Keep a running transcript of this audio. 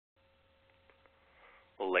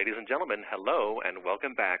Ladies and gentlemen, hello and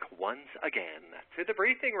welcome back once again to the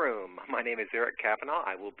briefing room. My name is Eric Cavanaugh.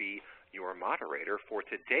 I will be your moderator for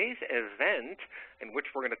today's event, in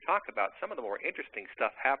which we're going to talk about some of the more interesting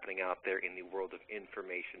stuff happening out there in the world of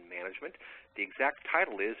information management. The exact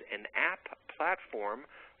title is An App Platform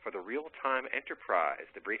for the Real-Time Enterprise,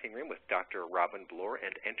 the briefing room with Dr. Robin Bloor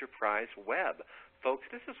and EnterpriseWeb. Folks,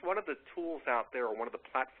 this is one of the tools out there, or one of the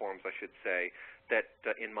platforms, I should say, that,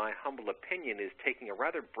 in my humble opinion, is taking a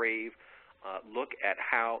rather brave look at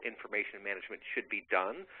how information management should be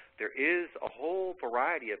done. There is a whole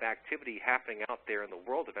variety of activity happening out there in the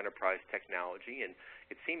world of enterprise technology, and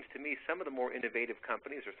it seems to me some of the more innovative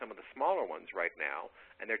companies are some of the smaller ones right now,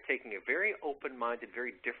 and they're taking a very open-minded,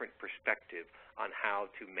 very different perspective on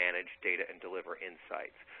how to manage data and deliver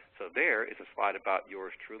insights. So there is a slide about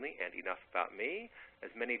yours truly and enough about me.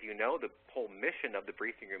 As many of you know, the whole mission of the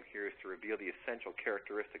briefing room here is to reveal the essential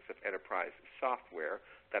characteristics of enterprise software.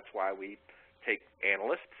 That's why we take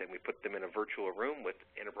analysts and we put them in a virtual room with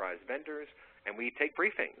enterprise vendors, and we take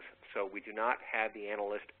briefings. So we do not have the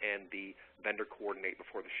analyst and the vendor coordinate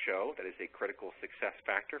before the show. That is a critical success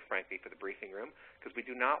factor, frankly, for the briefing room, because we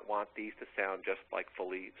do not want these to sound just like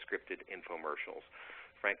fully scripted infomercials.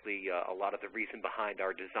 Frankly, a lot of the reason behind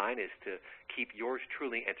our design is to keep yours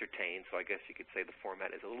truly entertained, so I guess you could say the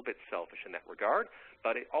format is a little bit selfish in that regard,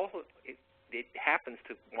 but it also it happens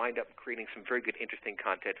to wind up creating some very good, interesting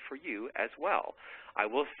content for you as well. I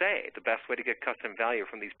will say the best way to get custom value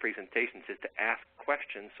from these presentations is to ask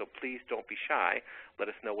questions, so please don't be shy. Let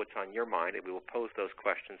us know what's on your mind, and we will pose those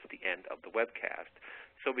questions at the end of the webcast.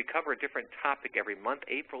 So we cover a different topic every month.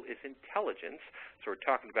 April is intelligence, so we're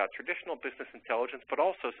talking about traditional business intelligence, but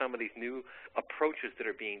also some of these new approaches that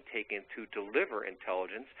are being taken to deliver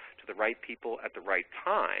intelligence to the right people at the right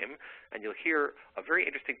time, and you'll hear a very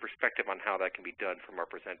interesting perspective on how that can be done from our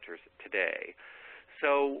presenters today.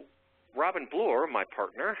 So Robin Bloor, my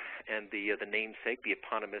partner, and the namesake, the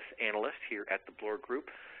eponymous analyst here at the Bloor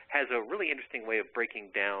Group, has a really interesting way of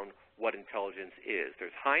breaking down what intelligence is.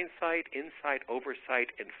 There's hindsight, insight,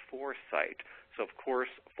 oversight, and foresight. So, of course,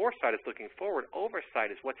 foresight is looking forward.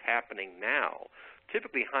 Oversight is what's happening now.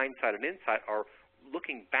 Typically, hindsight and insight are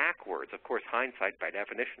looking backwards. Of course, hindsight, by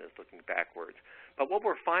definition, is looking backwards. But what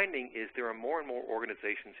we're finding is there are more and more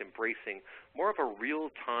organizations embracing more of a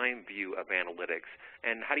real-time view of analytics.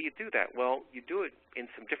 And how do you do that? Well, you do it in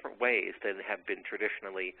some different ways than have been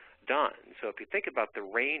traditionally done. So if you think about the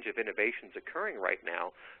range of innovations occurring right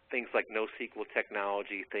now, things like NoSQL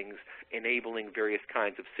technology, things enabling various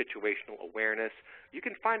kinds of situational awareness, you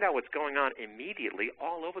can find out what's going on immediately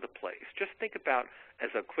all over the place. Just think about,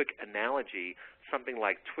 as a quick analogy, something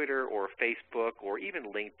like Twitter or Facebook or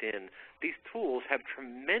even LinkedIn. These tools have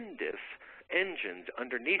tremendous engines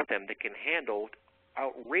underneath them that can handle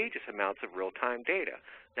outrageous amounts of real-time data.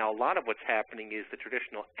 Now, a lot of what's happening is the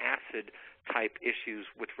traditional ACID-type issues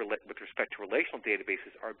with respect to relational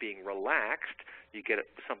databases are being relaxed. You get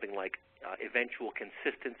something like eventual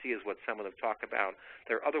consistency is what some of them talk about.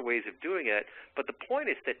 There are other ways of doing it, but the point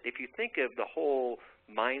is that if you think of the whole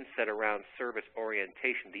mindset around service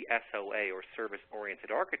orientation, the SOA, or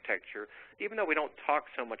service-oriented architecture, even though we don't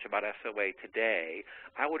talk so much about SOA today,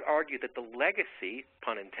 I would argue that the legacy,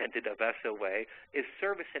 pun intended, of SOA is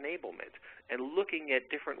service enablement and looking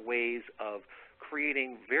at different ways of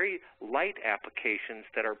creating very light applications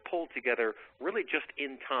that are pulled together really just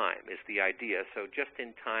in time is the idea. So just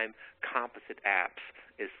in time composite apps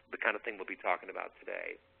is the kind of thing we'll be talking about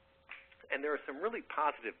today. And there are some really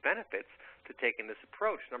positive benefits to taking this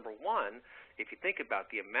approach. Number one, if you think about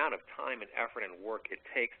the amount of time and effort and work it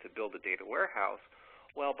takes to build a data warehouse,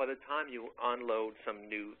 well, by the time you unload some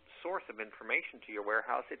new source of information to your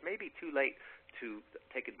warehouse, it may be too late to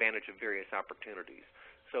take advantage of various opportunities.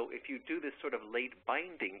 So if you do this sort of late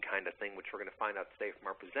binding kind of thing, which we're going to find out today from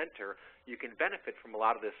our presenter, you can benefit from a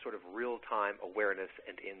lot of this sort of real-time awareness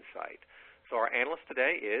and insight. So our analyst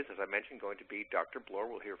today is, as I mentioned, going to be Dr. Bloor.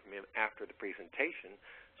 We'll hear from him after the presentation.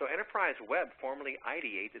 So EnterpriseWeb, formerly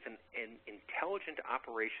Ideate, is an intelligent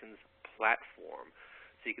operations platform.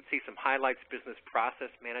 So you can see some highlights: business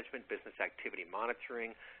process management, business activity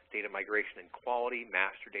monitoring, data migration and quality,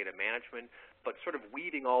 master data management, but sort of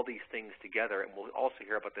weaving all these things together. And we'll also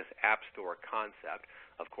hear about this App Store concept.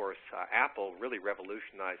 Of course, Apple really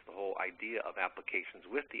revolutionized the whole idea of applications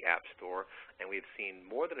with the App Store, and we've seen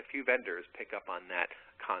more than a few vendors pick up on that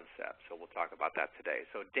concept. So we'll talk about that today.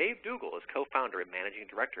 So Dave Duggal is co-founder and managing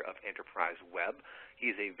director of EnterpriseWeb.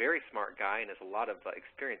 He's a very smart guy and has a lot of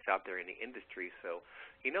experience out there in the industry, so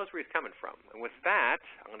he knows where he's coming from. And with that,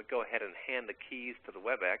 I'm going to go ahead and hand the keys to the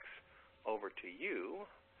WebEx over to you,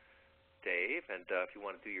 Dave, and if you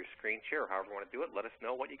want to do your screen share or however you want to do it, let us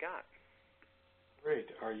know what you got.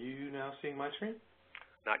 Great. Are you now seeing my screen?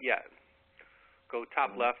 Not yet. Go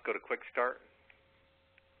top left, go to Quick Start,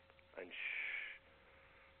 and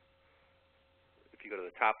if you go to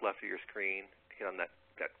the top left of your screen, hit on that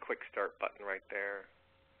Quick Start button right there.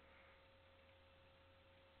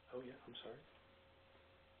 Oh, yeah, I'm sorry.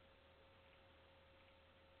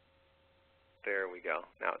 There we go.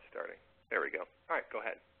 Now it's starting. There we go. All right, go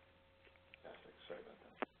ahead. Fantastic. Sorry about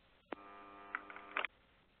that.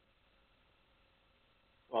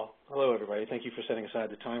 Well, hello, everybody. Thank you for setting aside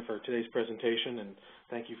the time for today's presentation, and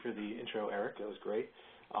thank you for the intro, Eric. That was great.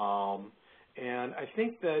 And I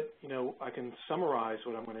think that, I can summarize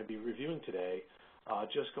what I'm going to be reviewing today,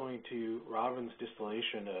 just going to Robin's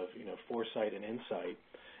distillation of, foresight and insight.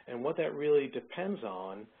 And what that really depends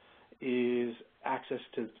on is access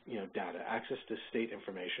to, data, access to state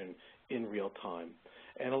information in real time.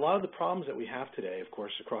 And a lot of the problems that we have today, of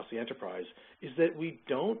course, across the enterprise, is that we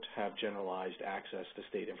don't have generalized access to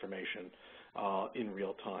state information in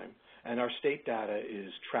real time. And our state data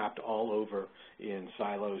is trapped all over in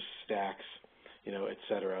silos, stacks, et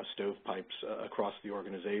cetera, stovepipes across the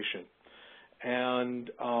organization. And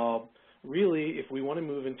really, if we want to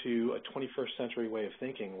move into a 21st century way of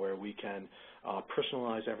thinking where we can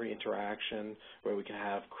personalize every interaction, where we can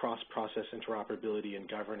have cross-process interoperability and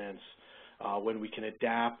governance, when we can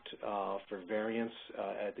adapt for variance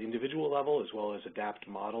at the individual level as well as adapt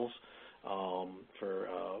models for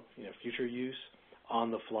future use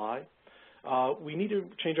on the fly, we need to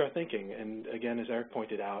change our thinking. And again, as Eric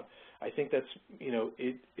pointed out, I think that's,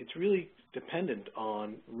 it's really dependent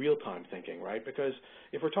on real-time thinking, right? Because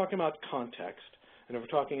if we're talking about context and if we're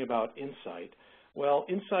talking about insight, well,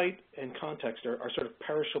 insight and context are sort of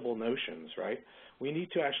perishable notions, right? We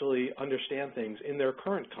need to actually understand things in their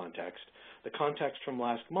current context. The context from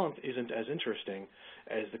last month isn't as interesting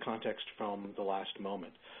as the context from the last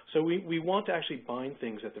moment. So we want to actually bind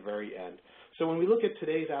things at the very end. So when we look at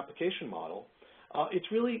today's application model, it's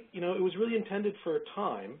really, it was really intended for a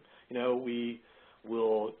time. We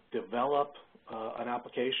will develop an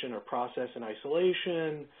application or process in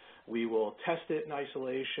isolation. We will test it in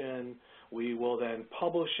isolation. We will then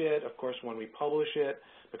publish it. Of course, when we publish it,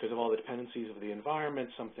 because of all the dependencies of the environment,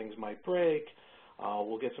 some things might break.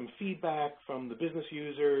 We'll get some feedback from the business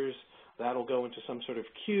users. That'll go into some sort of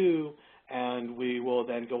queue, and we will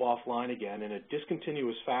then go offline again in a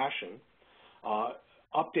discontinuous fashion,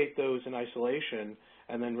 update those in isolation,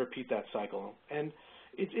 and then repeat that cycle. And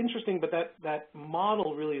it's interesting, but that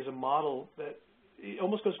model really is a model that it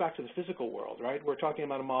almost goes back to the physical world, right? We're talking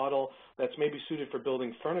about a model that's maybe suited for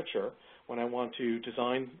building furniture when I want to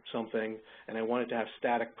design something and I want it to have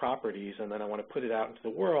static properties and then I want to put it out into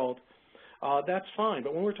the world. That's fine,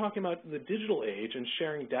 but when we're talking about the digital age and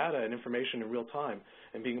sharing data and information in real time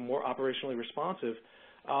and being more operationally responsive,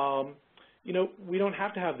 we don't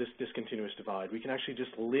have to have this discontinuous divide. We can actually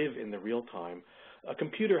just live in the real time. A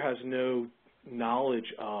computer has no knowledge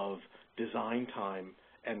of design time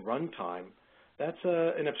and run time. That's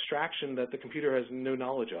an abstraction that the computer has no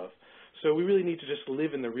knowledge of. So we really need to just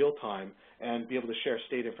live in the real time and be able to share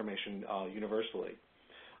state information universally.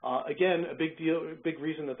 Again, a big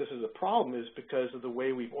reason that this is a problem is because of the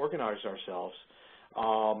way we've organized ourselves.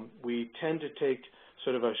 We tend to take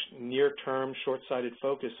sort of a near-term, short-sighted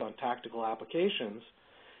focus on tactical applications.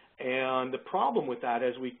 And the problem with that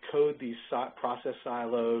as we code these process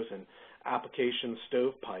silos and application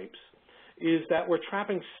stovepipes is that we're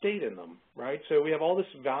trapping state in them, right? So we have all this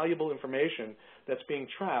valuable information that's being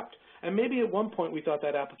trapped. And maybe at one point we thought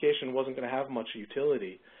that application wasn't going to have much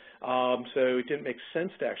utility. So it didn't make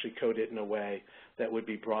sense to actually code it in a way that would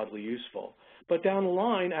be broadly useful. But down the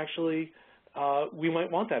line, actually, we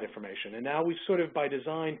might want that information. And now we've sort of, by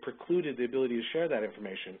design, precluded the ability to share that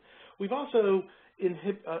information. We've also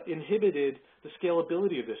inhibited the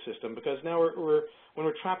scalability of this system because now when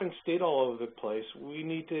we're trapping state all over the place, we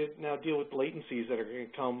need to now deal with latencies that are going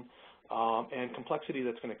to come and complexity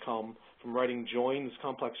that's going to come from writing joins,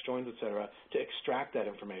 complex joins, et cetera, to extract that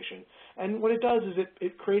information. And what it does is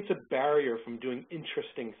it creates a barrier from doing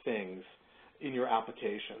interesting things in your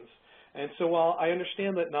applications. And so while I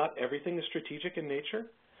understand that not everything is strategic in nature,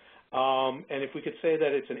 and if we could say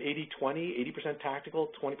that it's an 80-20, 80% tactical,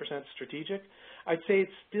 20% strategic, I'd say it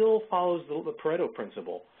still follows the Pareto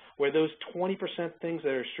principle, where those 20% things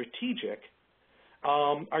that are strategic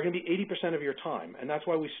are going to be 80% of your time, and that's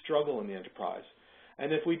why we struggle in the enterprise.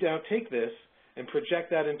 And if we now take this and project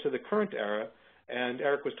that into the current era, and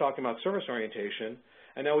Eric was talking about service orientation,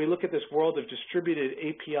 and now we look at this world of distributed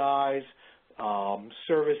APIs,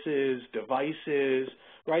 services, devices,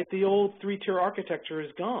 right? The old three-tier architecture is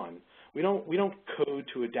gone. We don't code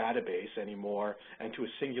to a database anymore and to a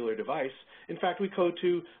singular device. In fact, we code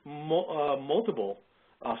to multiple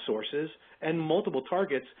sources and multiple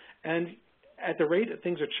targets, and at the rate that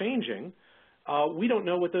things are changing, we don't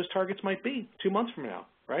know what those targets might be 2 months from now,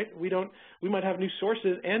 right? We might have new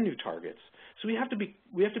sources and new targets. So we have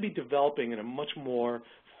to be developing in a much more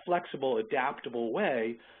flexible, adaptable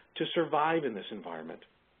way to survive in this environment.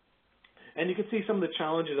 And you can see some of the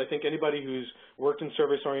challenges. I think anybody who's worked in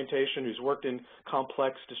service orientation, who's worked in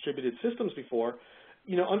complex distributed systems before,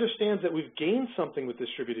 understands that we've gained something with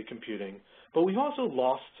distributed computing, but we've also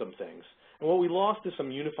lost some things. And what we lost is some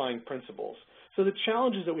unifying principles. So the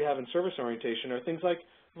challenges that we have in service orientation are things like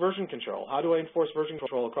version control. How do I enforce version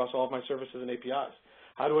control across all of my services and APIs?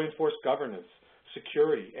 How do I enforce governance,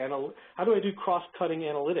 security? How do I do cross-cutting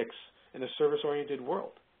analytics in a service-oriented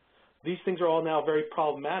world? These things are all now very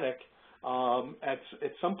problematic.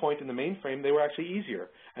 At some point in the mainframe, they were actually easier.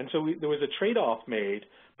 And so there was a trade-off made,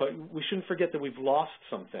 but we shouldn't forget that we've lost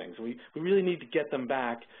some things. We really need to get them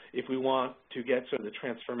back if we want to get sort of the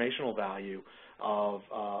transformational value of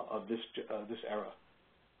this era.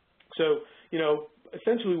 So,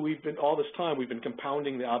 essentially all this time we've been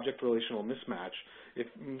compounding the object relational mismatch. If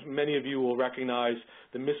many of you will recognize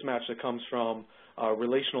the mismatch that comes from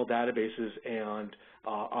relational databases and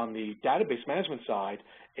on the database management side,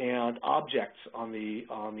 and objects on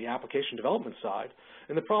the application development side.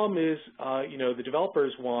 And the problem is, the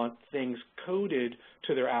developers want things coded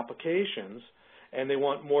to their applications, and they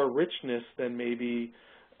want more richness than maybe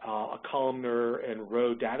a columnar and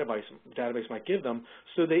row database might give them.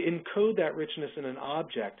 So they encode that richness in an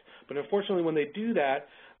object. But unfortunately, when they do that,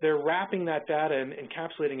 they're wrapping that data and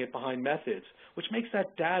encapsulating it behind methods, which makes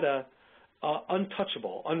that data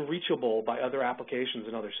untouchable, unreachable by other applications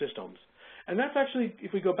and other systems. And that's actually,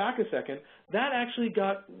 if we go back a second, that actually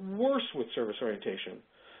got worse with service orientation.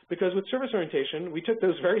 Because with service orientation, we took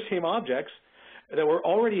those very same objects that were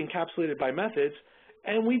already encapsulated by methods,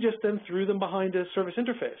 and we just then threw them behind a service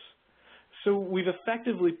interface. So we've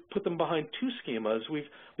effectively put them behind two schemas.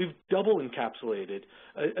 We've double encapsulated.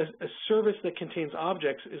 A service that contains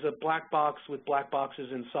objects is a black box with black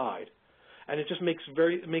boxes inside. And it just makes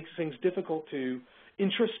things difficult to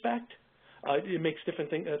introspect. It makes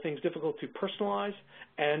things difficult to personalize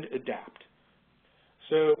and adapt.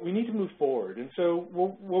 So we need to move forward. And so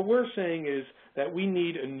what we're saying is that we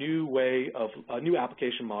need a new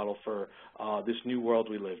application model for this new world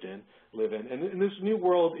we live in. And this new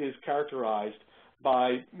world is characterized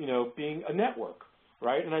by, being a network,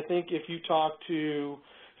 right? And I think if you talk to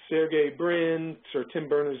Sergey Brin, Sir Tim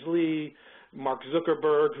Berners-Lee, Mark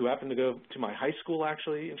Zuckerberg, who happened to go to my high school,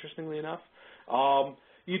 actually, interestingly enough,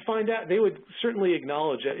 you'd find out they would certainly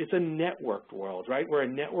acknowledge that it's a networked world, right? We're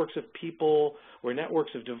networks of people, we're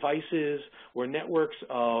networks of devices, we're networks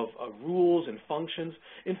of rules and functions.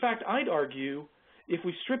 In fact, I'd argue if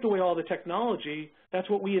we stripped away all the technology, that's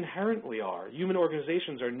what we inherently are. Human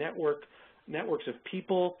organizations are networks of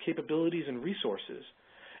people, capabilities, and resources.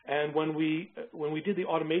 And when we did the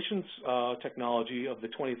automation technology of the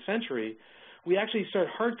 20th century, we actually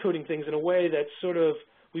started hard-coding things in a way that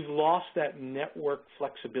we've lost that network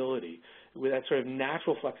flexibility, with that sort of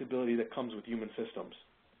natural flexibility that comes with human systems.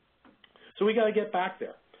 So we got to get back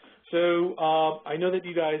there. So I know that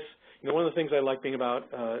you guys, one of the things I like being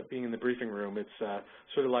in the briefing room, it's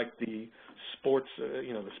sort of like the sports,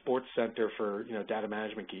 the sports center for data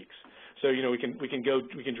management geeks. So we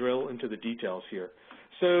can drill into the details here.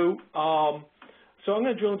 So so I'm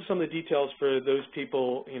going to drill into some of the details for those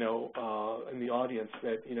people, in the audience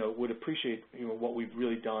that, would appreciate, what we've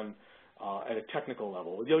really done at a technical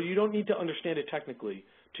level. You don't need to understand it technically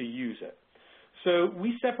to use it. So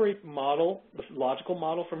we separate the logical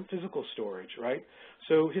model from physical storage, right?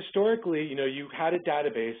 So historically, you had a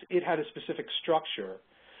database, it had a specific structure,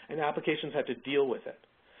 and applications had to deal with it.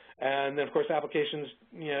 And then, of course, applications,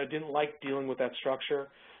 didn't like dealing with that structure,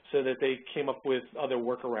 so that they came up with other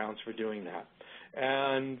workarounds for doing that.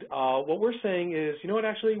 And what we're saying is,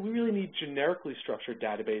 actually, we really need generically structured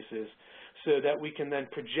databases so that we can then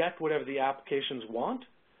project whatever the applications want.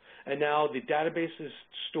 And now the database is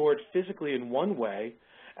stored physically in one way,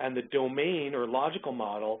 and the domain or logical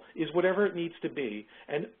model is whatever it needs to be.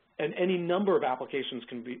 And any number of applications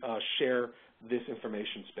can share this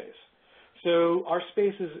information space. So our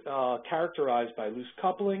space is characterized by loose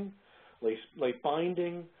coupling, late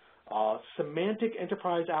binding, semantic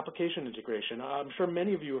enterprise application integration. I'm sure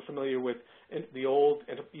many of you are familiar with the old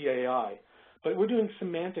EAI, but we're doing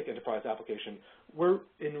semantic enterprise application.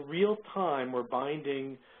 In real time, we're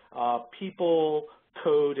binding people,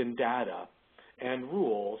 code, and data and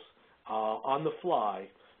rules on the fly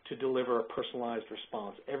to deliver a personalized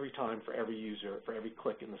response every time for every user, for every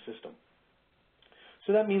click in the system.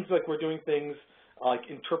 So that means like we're doing things like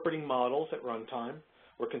interpreting models at runtime.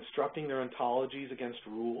 We're constructing their ontologies against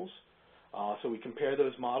rules. So we compare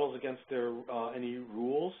those models against their any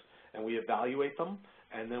rules, and we evaluate them,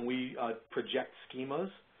 and then we project schemas,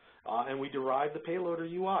 and we derive the payload or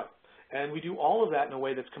UI. And we do all of that in a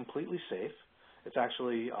way that's completely safe. It's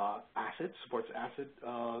actually ACID, supports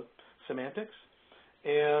ACID semantics,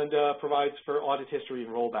 and provides for audit history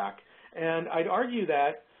and rollback. And I'd argue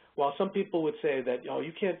that while some people would say that,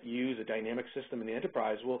 you can't use a dynamic system in the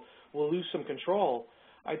enterprise, we'll lose some control,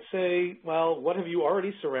 I'd say, well, what have you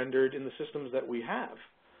already surrendered in the systems that we have?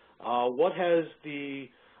 What has the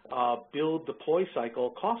build deploy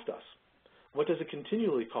cycle cost us? What does it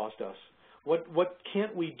continually cost us? What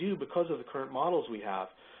can't we do because of the current models we have?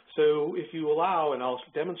 So if you allow, and I'll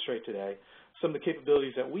demonstrate today, some of the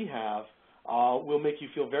capabilities that we have will make you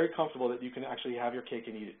feel very comfortable that you can actually have your cake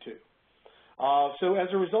and eat it too. So as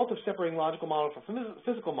a result of separating logical model from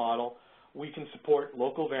physical model, we can support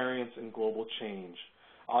local variance and global change.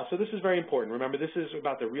 So this is very important. Remember, this is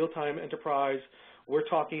about the real-time enterprise. We're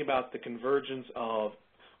talking about the convergence of,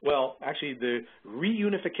 well, actually the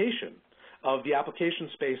reunification of the application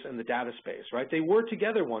space and the data space, right? They were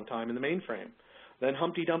together one time in the mainframe. Then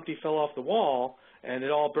Humpty Dumpty fell off the wall, and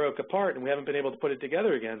it all broke apart, and we haven't been able to put it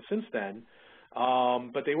together again since then.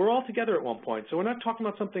 But they were all together at one point. So we're not talking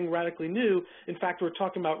about something radically new. In fact, we're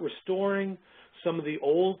talking about restoring some of the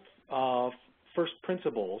old first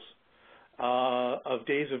principles of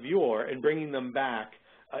days of yore and bringing them back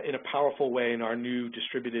in a powerful way in our new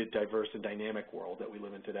distributed, diverse, and dynamic world that we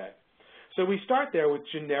live in today. So we start there with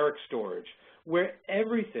generic storage, where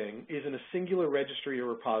everything is in a singular registry or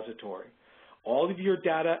repository. All of your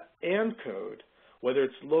data and code, whether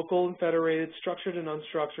it's local and federated, structured and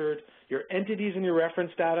unstructured, your entities and your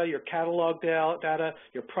reference data, your catalog data,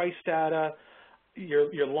 your price data,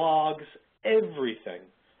 your logs, everything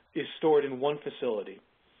is stored in one facility,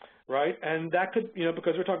 right? And that could,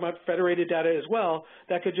 because we're talking about federated data as well,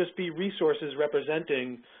 that could just be resources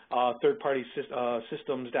representing third-party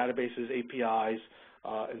systems, databases, APIs,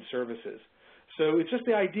 and services. So it's just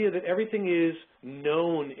the idea that everything is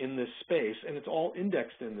known in this space, and it's all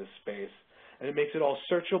indexed in this space, and it makes it all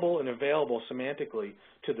searchable and available semantically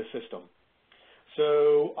to the system.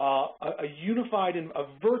 So a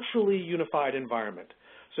virtually unified environment.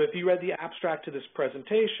 So if you read the abstract to this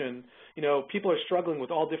presentation, people are struggling with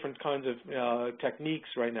all different kinds of techniques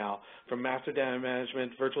right now, from master data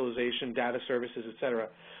management, virtualization, data services, et cetera.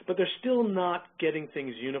 But they're still not getting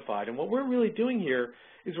things unified. And what we're really doing here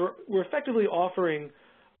is we're effectively offering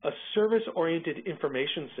a service-oriented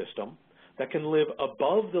information system that can live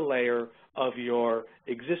above the layer of your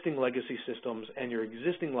existing legacy systems and your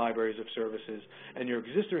existing libraries of services and your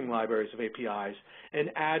existing libraries of APIs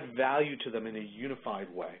and add value to them in a unified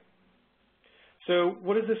way. So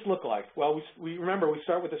what does this look like? Well, we remember we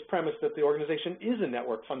start with this premise that the organization is a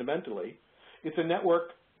network fundamentally. It's a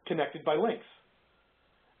network connected by links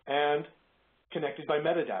and connected by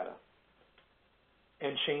metadata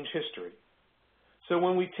and change history. So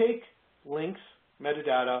when we take links,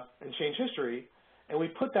 metadata, and change history, and we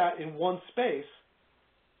put that in one space,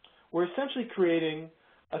 we're essentially creating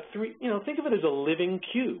think of it as a living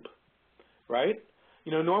cube, right?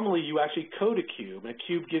 Normally you actually code a cube, and a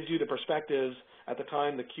cube gives you the perspectives at the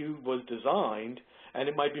time the cube was designed, and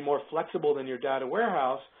it might be more flexible than your data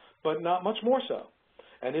warehouse, but not much more so.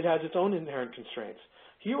 And it has its own inherent constraints.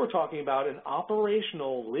 Here we're talking about an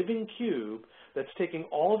operational living cube that's taking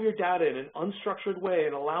all of your data in an unstructured way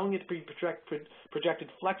and allowing it to be projected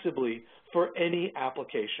flexibly for any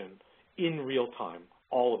application in real time,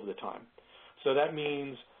 all of the time. So that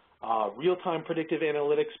means real-time predictive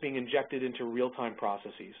analytics being injected into real-time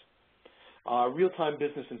processes, real-time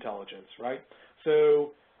business intelligence, right?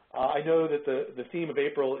 So I know that the theme of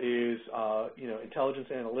April is intelligence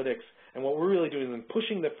analytics, and what we're really doing is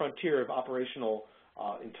pushing the frontier of operational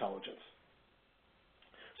intelligence.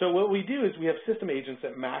 So what we do is we have system agents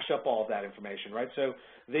that mash up all of that information, right? So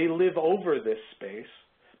they live over this space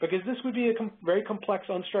because this would be a very complex,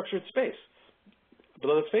 unstructured space. But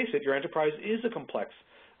let's face it, your enterprise is a complex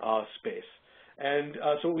space. And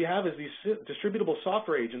so what we have is these distributable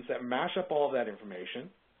software agents that mash up all of that information.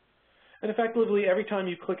 And effectively, every time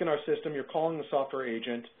you click in our system, you're calling the software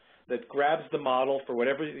agent that grabs the model for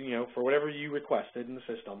whatever you requested in the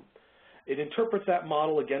system. It interprets that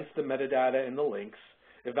model against the metadata and the links,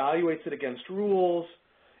 evaluates it against rules.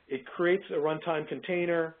 It creates a runtime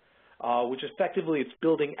container, which effectively it's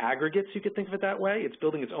building aggregates. You could think of it that way. It's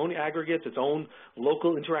building its own aggregates, its own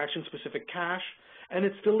local interaction-specific cache, and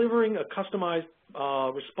it's delivering a customized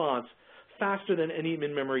response faster than any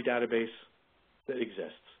in-memory database that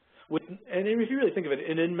exists. And if you really think of it,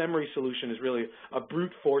 an in-memory solution is really a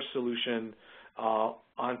brute force solution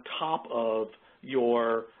on top of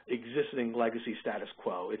your existing legacy status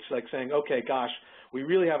quo. It's like saying, okay, gosh, we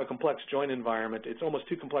really have a complex join environment. It's almost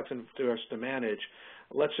too complex for us to manage.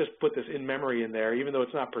 Let's just put this in-memory in there, even though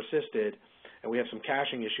it's not persisted, and we have some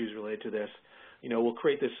caching issues related to this. We'll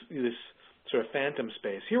create this sort of phantom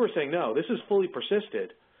space. Here we're saying, no, this is fully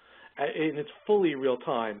persisted, and it's fully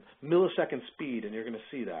real-time, millisecond speed, and you're going to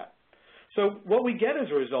see that. So what we get as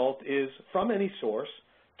a result is from any source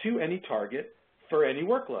to any target for any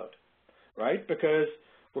workload, right? Because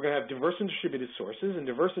we're going to have diverse and distributed sources and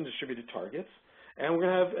diverse and distributed targets, and we're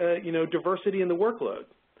going to have diversity in the workload,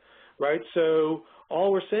 right? So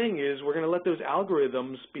all we're saying is we're going to let those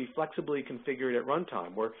algorithms be flexibly configured at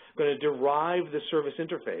runtime. We're going to derive the service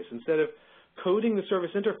interface. Instead of coding the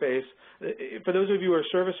service interface, for those of you who are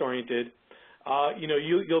service-oriented,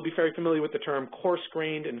 you'll be very familiar with the term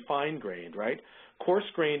coarse-grained and fine-grained, right?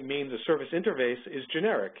 Coarse-grained means a service interface is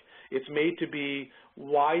generic. It's made to be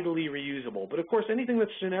widely reusable. But of course, anything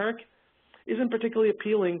that's generic isn't particularly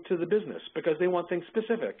appealing to the business because they want things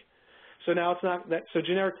specific. So now it's not that, so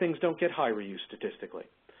generic things don't get high reuse statistically.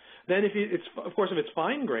 Then of course, if it's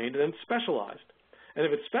fine-grained, then it's specialized. And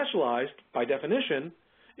if it's specialized, by definition,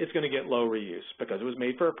 it's going to get low reuse because it was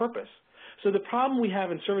made for a purpose. So the problem we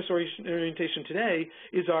have in service orientation today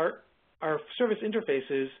is our service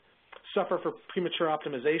interfaces suffer for premature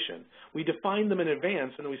optimization. We define them in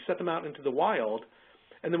advance, and then we set them out into the wild,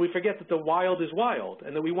 and then we forget that the wild is wild,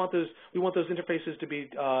 and that we want those interfaces to be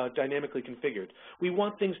dynamically configured. We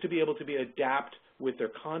want things to be able to adapt with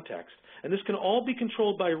their context. And this can all be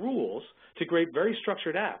controlled by rules to create very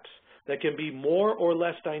structured apps that can be more or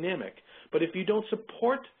less dynamic. But if you don't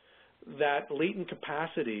support that latent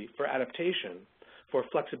capacity for adaptation, for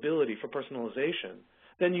flexibility, for personalization,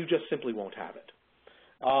 then you just simply won't have it.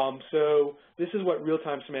 So this is what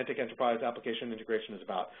real-time semantic enterprise application integration is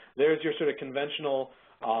about. There's your sort of conventional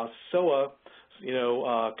SOA,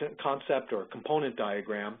 concept or component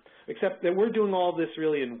diagram, except that we're doing all this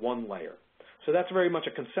really in one layer. So that's very much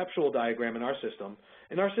a conceptual diagram in our system.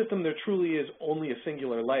 In our system, there truly is only a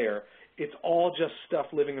singular layer. It's all just stuff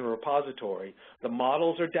living in a repository. The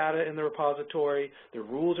models are data in the repository. The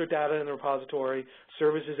rules are data in the repository.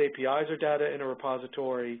 Services, APIs are data in a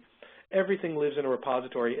repository. Everything lives in a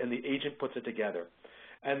repository, and the agent puts it together.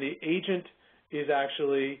 And the agent is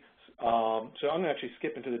actually, so I'm going to actually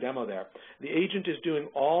skip into the demo there. The agent is doing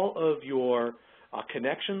all of your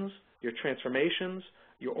connections, your transformations,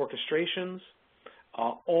 your orchestrations,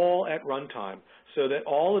 all at runtime, so that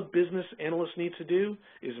all a business analyst needs to do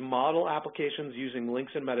is model applications using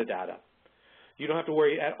links and metadata. You don't have to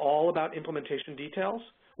worry at all about implementation details,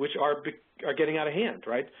 which are getting out of hand,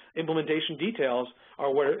 right? Implementation details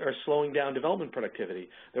are what are slowing down development productivity.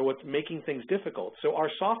 They're what's making things difficult. So our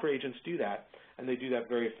software agents do that, and they do that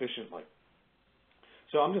very efficiently.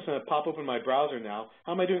 So I'm just going to pop open my browser now.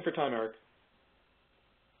 How am I doing for time, Eric?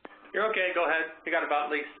 You're okay. Go ahead. You got about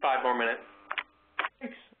at least 5 more minutes.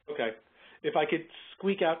 Thanks. Okay. If I could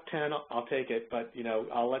squeak out 10, I'll take it, but,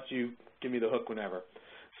 I'll let you give me the hook whenever.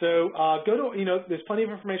 So go to, there's plenty of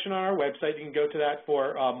information on our website. You can go to that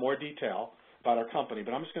for more detail about our company,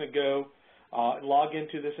 but I'm just going to go log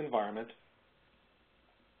into this environment.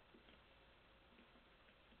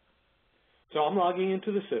 So I'm logging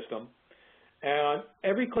into the system, and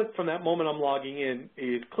every click from that moment I'm logging in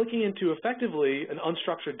is clicking into effectively an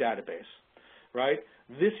unstructured database, right?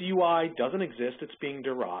 This UI doesn't exist. It's being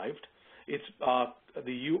derived. It's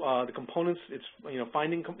the components. It's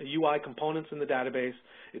finding UI components in the database.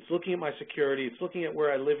 It's looking at my security. It's looking at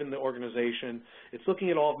where I live in the organization. It's looking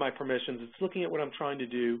at all of my permissions. It's looking at what I'm trying to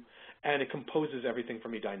do, and it composes everything for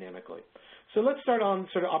me dynamically. So let's start on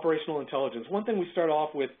sort of operational intelligence. One thing we start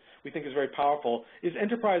off with, we think is very powerful, is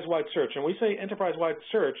enterprise-wide search. And when we say enterprise-wide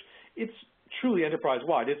search, it's truly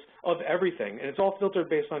enterprise-wide. It's of everything, and it's all filtered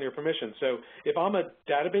based on your permission. So if I'm a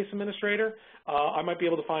database administrator, I might be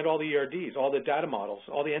able to find all the ERDs, all the data models,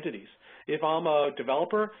 all the entities. If I'm a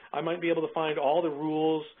developer, I might be able to find all the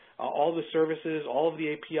rules, all the services, all of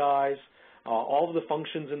the APIs, all of the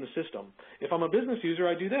functions in the system. If I'm a business user,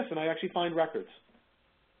 I do this, and I actually find records.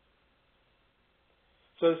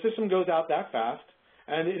 So the system goes out that fast,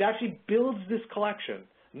 and it actually builds this collection.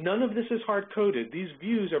 None of this is hard-coded. These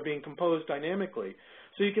views are being composed dynamically.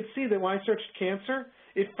 So you can see that when I searched cancer,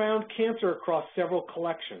 it found cancer across several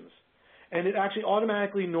collections. And it actually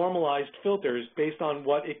automatically normalized filters based on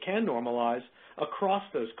what it can normalize across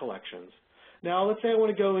those collections. Now, let's say I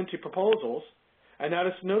want to go into proposals, And now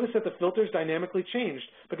just notice that the filters dynamically changed,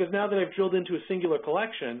 because now that I've drilled into a singular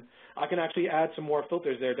collection, I can actually add some more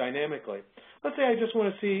filters there dynamically. Let's say I just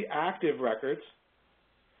want to see active records,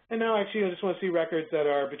 and now actually I just want to see records that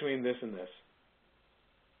are between this and this.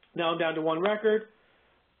 Now I'm down to one record.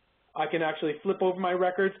 I can actually flip over my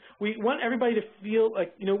records. We want everybody to feel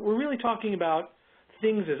like, we're really talking about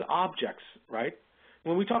things as objects, right?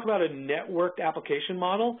 When we talk about a networked application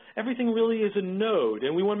model, everything really is a node,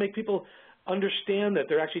 and we want to make people understand that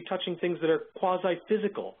they're actually touching things that are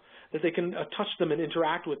quasi-physical, that they can touch them and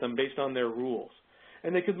interact with them based on their rules.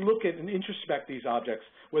 And they could look at and introspect these objects,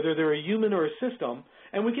 whether they're a human or a system,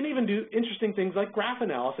 and we can even do interesting things like graph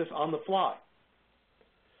analysis on the fly.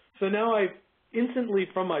 So now I've instantly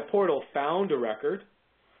from my portal found a record.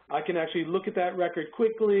 I can actually look at that record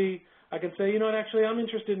quickly. I can say, actually I'm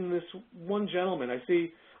interested in this one gentleman.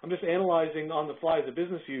 I'm just analyzing on the fly as a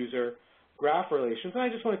business user graph relations, and I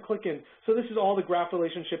just want to click in. So this is all the graph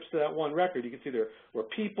relationships to that one record. You can see there were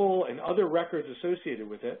people and other records associated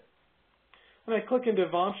with it. And I click into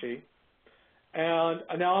Vamshi, and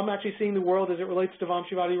now I'm actually seeing the world as it relates to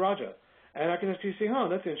Vamshivadi Raja. And I can actually see,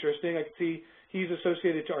 that's interesting. I can see he's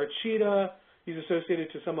associated to Archita. He's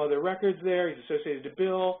associated to some other records there. He's associated to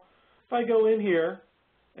Bill. If I go in here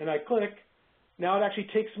and I click, now it actually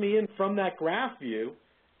takes me in from that graph view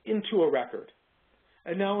into a record.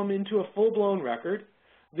 And now I'm into a full-blown record.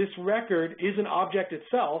 This record is an object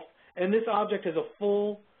itself, and this object has a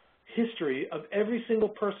full history of every single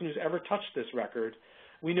person who's ever touched this record.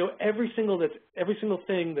 We know every single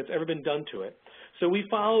thing that's ever been done to it. So we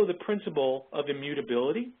follow the principle of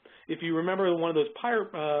immutability. If you remember one of those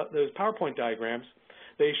PowerPoint diagrams,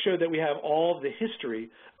 they showed that we have all of the history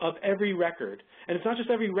of every record. And it's not just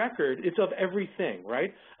every record, it's of everything,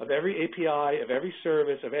 right? Of every API, of every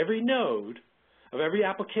service, of every node, of every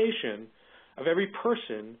application, of every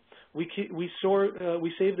person. We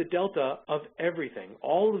save the delta of everything,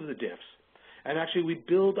 all of the diffs. And actually we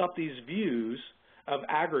build up these views of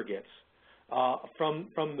aggregates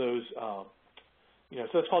from those,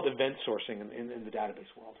 so it's called event sourcing in the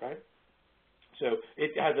database world, right? So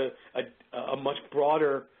it has a much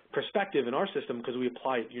broader perspective in our system because we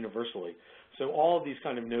apply it universally. So all of these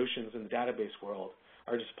kind of notions in the database world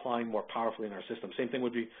are just applying more powerfully in our system. Same thing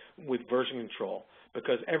would be with version control,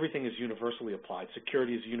 because everything is universally applied.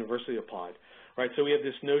 Security is universally applied, right? So we have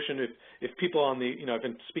this notion if people on the, I've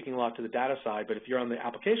been speaking a lot to the data side, but if you're on the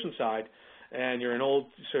application side and you're an old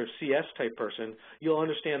sort of CS type person, you'll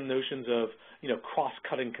understand notions of,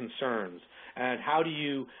 cross-cutting concerns. And how do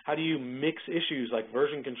you mix issues like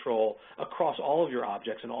version control across all of your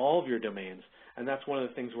objects and all of your domains? And that's one of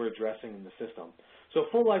the things we're addressing in the system. So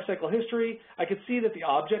full lifecycle history, I could see that the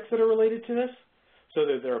objects that are related to this, so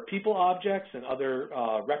that there are people objects and other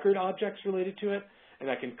record objects related to it, and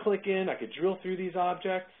I can click in, I could drill through these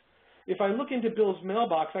objects. If I look into Bill's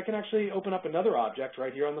mailbox, I can actually open up another object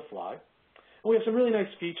right here on the fly. And we have some really nice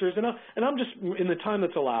features, and I'm just, in the time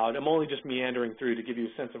that's allowed, I'm only just meandering through to give you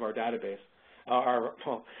a sense of our database, our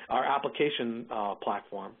application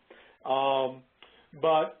platform.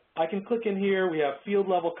 But I can click in here. We have field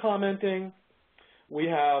level commenting. We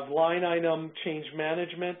have line item change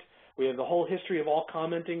management. We have the whole history of all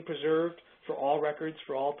commenting preserved for all records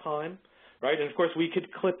for all time, right? And of course, we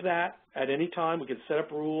could clip that at any time. We could set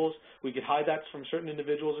up rules. We could hide that from certain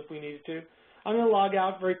individuals if we needed to. I'm going to log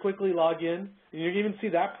out very quickly, log in. And you can even see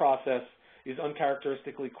that process is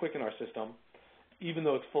uncharacteristically quick in our system, even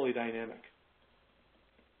though it's fully dynamic.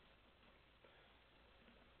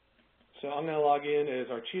 So I'm going to log in as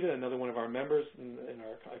Archita, another one of our members in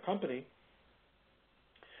our company.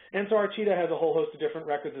 And so Archita has a whole host of different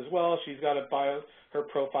records as well. She's got a bio, her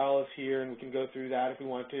profile is here, and we can go through that if we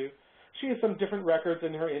want to. She has some different records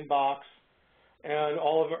in her inbox, and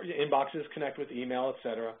all of her inboxes connect with email,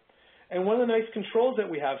 etc. And one of the nice controls that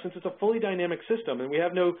we have, since it's a fully dynamic system, and we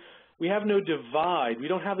have no divide, we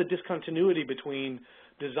don't have the discontinuity between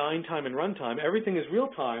design time and runtime. Everything is real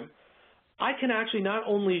time. I can actually not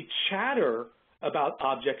only chatter about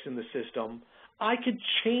objects in the system, I could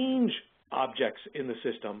change objects in the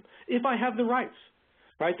system if I have the rights,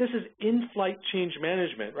 right? This is in-flight change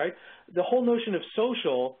management, right? The whole notion of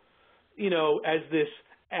social, as this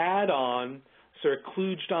add-on, sort of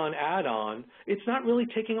kludged-on add-on, it's not really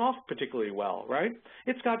taking off particularly well, right?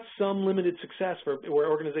 It's got some limited success where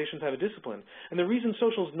organizations have a discipline. And the reason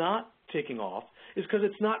social is not taking off is because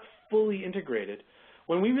it's not fully integrated.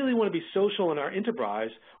 When we really want to be social in our enterprise,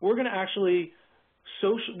 we're going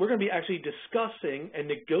to be actually discussing and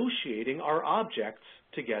negotiating our objects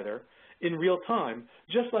together in real time,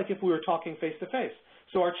 just like if we were talking face-to-face.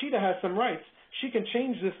 So Archita has some rights. She can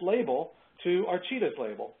change this label to Archita's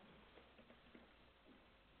label.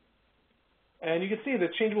 And you can see the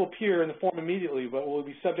change will appear in the form immediately, but will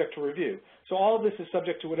be subject to review. So all of this is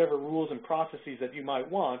subject to whatever rules and processes that you might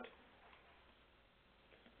want.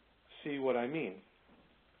 See what I mean?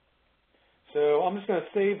 So I'm just going to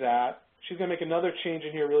save that. She's going to make another change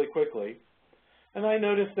in here really quickly. And I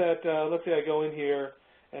notice that, let's say I go in here,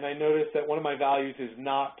 and I notice that one of my values is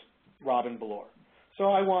not Robin Bloor.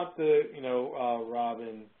 So I want the,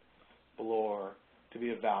 Robin Bloor to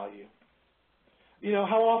be a value.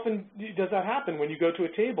 How often does that happen when you go to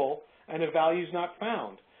a table and a value is not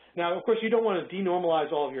found? Now, of course, you don't want to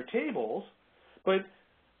denormalize all of your tables, but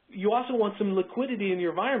you also want some liquidity in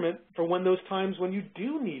your environment for when those times when you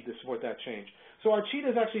do need to support that change. So our cheetah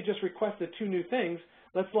has actually just requested two new things.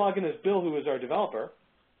 Let's log in as Bill, who is our developer.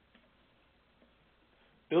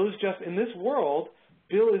 Bill is just, in this world,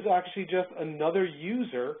 Bill is actually just another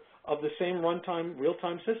user of the same runtime,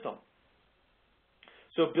 real-time system.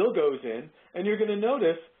 So Bill goes in, and you're going to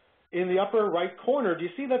notice in the upper right corner, do you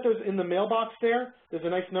see that there's in the mailbox there, there's a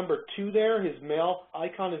nice number 2 there. His mail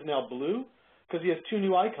icon is now blue because he has 2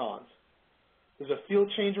 new icons. There's a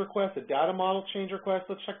field change request, a data model change request.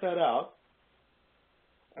 Let's check that out.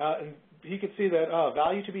 And he can see that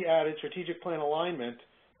value to be added, strategic plan alignment.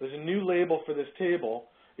 There's a new label for this table.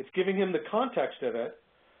 It's giving him the context of it.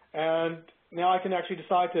 And now I can actually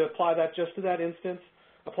decide to apply that just to that instance.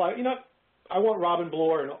 I want Robin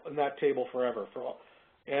Bloor in that table forever.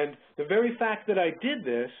 And the very fact that I did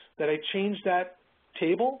this, that I changed that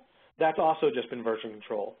table, that's also just been version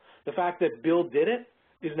control. The fact that Bill did it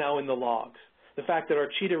is now in the logs. The fact that our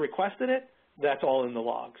cheetah requested it, that's all in the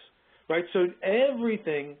logs. Right? So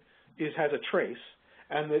everything has a trace,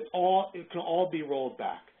 and it can all be rolled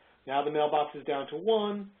back. Now the mailbox is down to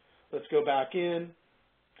 1. Let's go back in.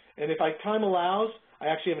 And if time allows, I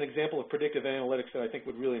actually have an example of predictive analytics that I think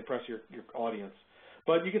would really impress your audience.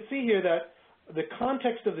 But you can see here that the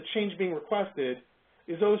context of the change being requested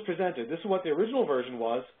is always presented. This is what the original version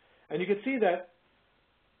was, and you can see that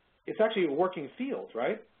it's actually a working field,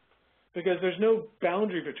 right? Because there's no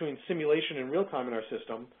boundary between simulation and real time in our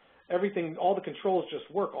system. Everything, all the controls just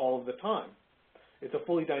work all of the time. It's a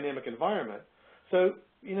fully dynamic environment. So,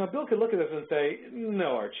 Bill could look at this and say,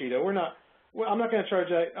 no, our cheetah, I'm not going to charge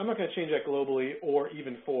that. I'm not going to change that globally or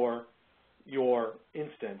even for your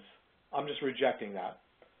instance. I'm just rejecting that.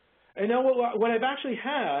 And now what I've actually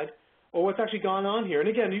had, or what's actually gone on here, and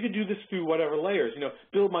again, you could do this through whatever layers.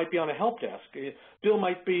 Bill might be on a help desk. Bill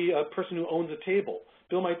might be a person who owns a table.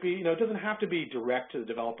 Bill might be, it doesn't have to be direct to the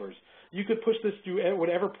developers. You could push this through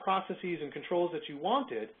whatever processes and controls that you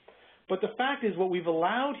wanted. But the fact is, what we've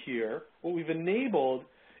allowed here, what we've enabled,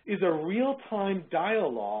 is a real-time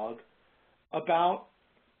dialogue about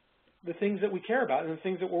the things that we care about and the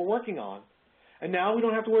things that we're working on. And now we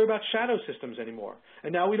don't have to worry about shadow systems anymore.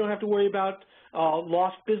 And now we don't have to worry about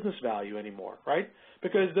lost business value anymore, right?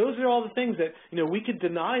 Because those are all the things that, we could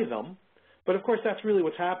deny them, but of course that's really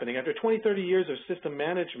what's happening. After 20, 30 years of system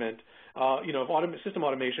management, of system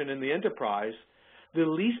automation in the enterprise, the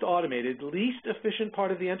least automated, least efficient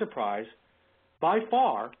part of the enterprise, by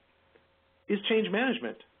far, is change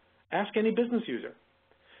management. Ask any business user.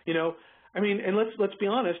 And let's be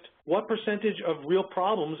honest, what percentage of real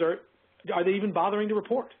problems are they even bothering to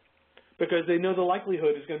report? Because they know the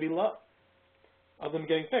likelihood is going to be low of them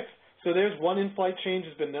getting fixed. So there's one in-flight change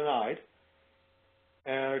has been denied,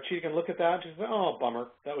 and our cheetah can look at that and she's like, oh, bummer,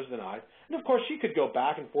 that was denied. And of course, she could go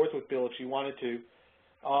back and forth with Bill if she wanted to.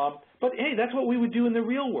 But hey, that's what we would do in the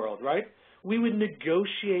real world, right? We would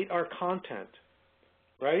negotiate our content,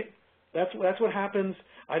 right? That's what happens.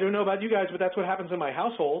 I don't know about you guys, but that's what happens in my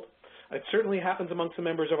household. It certainly happens amongst the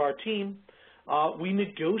members of our team. We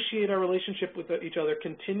negotiate our relationship with each other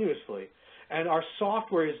continuously, and our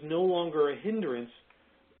software is no longer a hindrance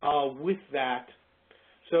with that.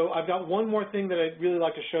 So I've got one more thing that I'd really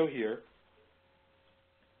like to show here.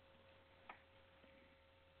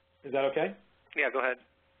 Is that okay? Yeah, go ahead.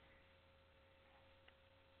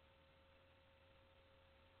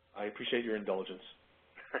 I appreciate your indulgence.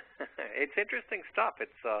 It's interesting stuff.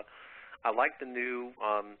 I like the new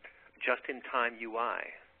just-in-time UI.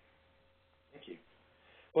 Thank you.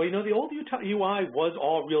 Well, the old UI was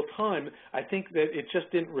all real-time. I think that it just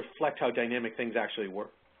didn't reflect how dynamic things actually were.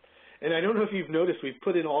 And I don't know if you've noticed, we've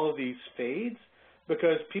put in all of these fades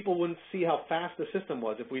because people wouldn't see how fast the system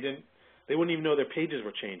was if we didn't. They wouldn't even know their pages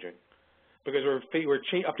were changing because we're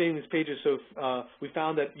updating these pages. So we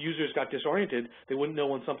found that users got disoriented. They wouldn't know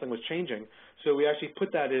when something was changing. So we actually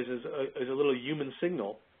put that as a little human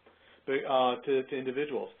signal to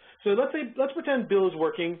individuals. So let's pretend Bill is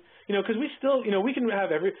working, because we still, we can have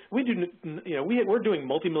we're doing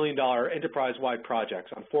multi-million-dollar enterprise-wide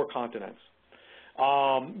projects on 4 continents.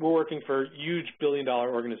 We're working for huge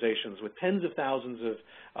billion-dollar organizations with tens of thousands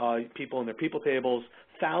of people in their people tables,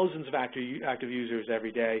 thousands of active users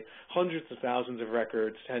every day, hundreds of thousands of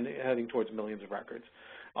records, heading towards millions of records.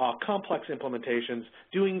 Complex implementations,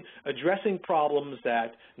 addressing problems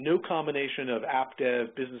that no combination of app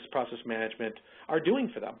dev, business process management are doing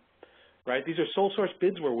for them, right? These are sole source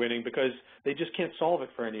bids we're winning because they just can't solve it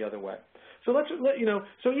for any other way. So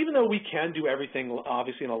so even though we can do everything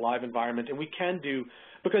obviously in a live environment, and we can do,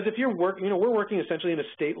 because if you're working, we're working essentially in a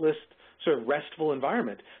stateless sort of RESTful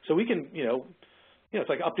environment. So we can, it's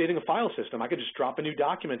like updating a file system. I could just drop a new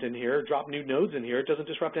document in here, drop new nodes in here. It doesn't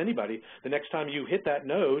disrupt anybody. The next time you hit that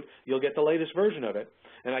node, you'll get the latest version of it.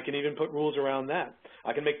 And I can even put rules around that.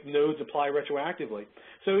 I can make nodes apply retroactively.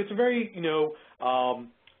 So it's a very,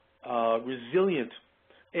 resilient,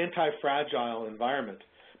 anti-fragile environment.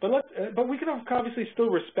 But we can obviously still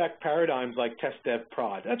respect paradigms like test, dev,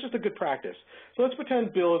 prod. That's just a good practice. So let's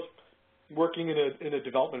pretend Bill is working in a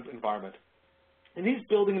development environment. And he's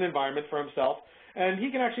building an environment for himself, and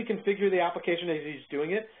he can actually configure the application as he's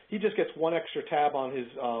doing it. He just gets one extra tab on his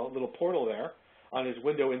little portal there, on his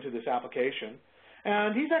window into this application.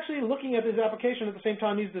 And he's actually looking at his application at the same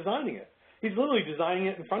time he's designing it. He's literally designing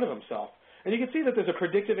it in front of himself. And you can see that there's a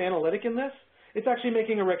predictive analytic in this. It's actually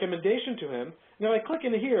making a recommendation to him. Now, I click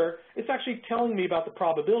into here, it's actually telling me about the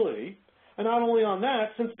probability. And not only on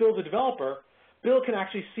that, since Bill's a developer, Bill can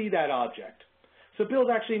actually see that object. So Bill's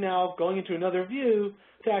actually now going into another view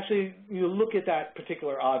to actually look at that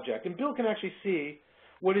particular object. And Bill can actually see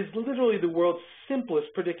what is literally the world's simplest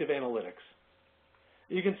predictive analytics.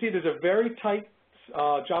 You can see there's a very tight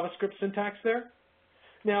JavaScript syntax there.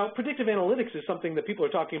 Now, predictive analytics is something that people are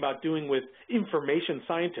talking about doing with information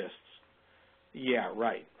scientists. Yeah,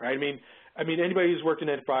 right. I mean, anybody who's worked in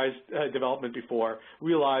enterprise development before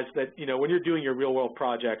realize that, when you're doing your real-world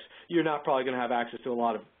projects, you're not probably going to have access to a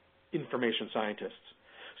lot of information scientists.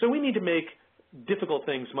 So we need to make difficult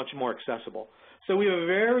things much more accessible. So we have a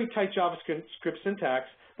very tight JavaScript syntax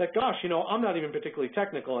that, gosh, I'm not even particularly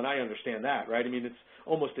technical, and I understand that, right? I mean, it's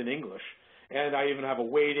almost in English. And I even have a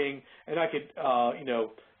weighting, and I could,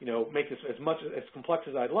 make this as complex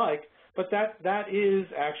as I'd like. But that is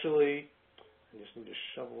actually, I just need to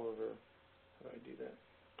shovel over. How do I do that?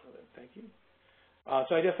 Thank you.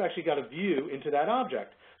 So I just actually got a view into that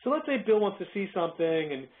object. So let's say Bill wants to see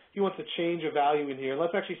something, and he wants to change a value in here.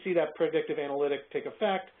 Let's actually see that predictive analytic take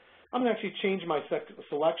effect. I'm going to actually change my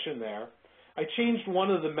selection there. I changed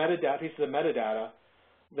one of the pieces of metadata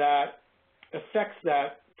that affects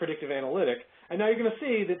that predictive analytic, and now you're going to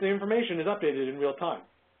see that the information is updated in real time,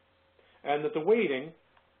 and that the weighting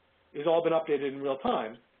has all been updated in real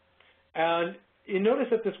time. And you notice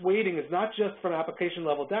that this weighting is not just from application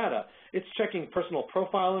level data. It's checking personal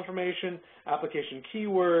profile information, application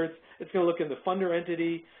keywords. It's going to look in the funder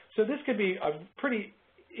entity. So this could be a pretty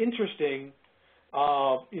interesting,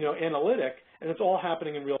 analytic, and it's all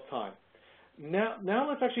happening in real time. Now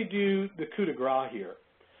let's actually do the coup de grace here.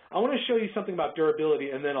 I want to show you something about durability,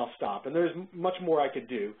 and then I'll stop. And there's much more I could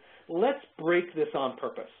do. Let's break this on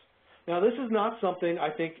purpose. Now, this is not something I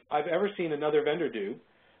think I've ever seen another vendor do,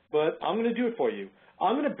 but I'm going to do it for you.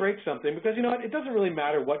 I'm going to break something because, it doesn't really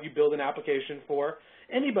matter what you build an application for.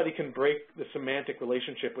 Anybody can break the semantic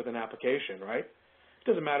relationship with an application, right? It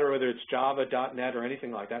doesn't matter whether it's Java, .NET, or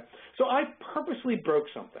anything like that. So I purposely broke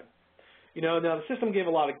something. Now the system gave a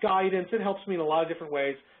lot of guidance. It helps me in a lot of different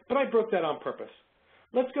ways, but I broke that on purpose.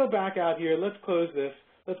 Let's go back out here. Let's close this.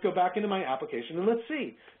 Let's go back into my application, and let's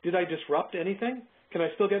see. Did I disrupt anything? Can I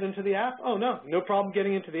still get into the app? Oh, no problem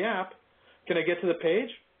getting into the app. Can I get to the page?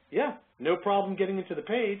 Yeah, no problem getting into the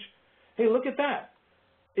page. Hey, look at that.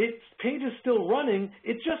 Its page is still running.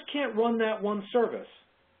 It just can't run that one service.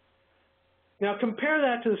 Now, compare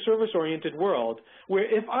that to the service-oriented world, where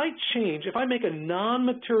if I make a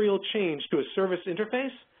non-material change to a service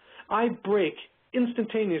interface, I break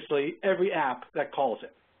instantaneously every app that calls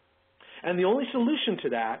it. And the only solution to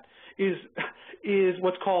that is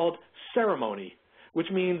what's called ceremony,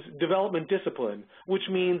 which means development discipline, which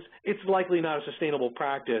means it's likely not a sustainable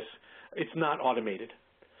practice. It's not automated.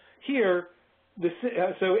 Here,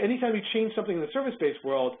 so anytime you change something in the service-based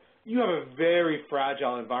world, you have a very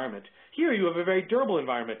fragile environment. Here, you have a very durable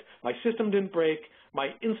environment. My system didn't break. My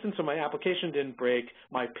instance of my application didn't break.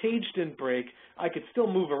 My page didn't break. I could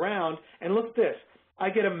still move around. And look at this. I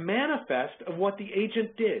get a manifest of what the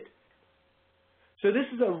agent did. So this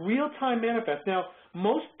is a real-time manifest. Now,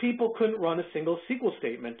 most people couldn't run a single SQL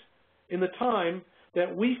statement in the time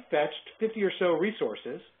that we fetched 50 or so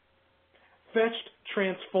resources, fetched,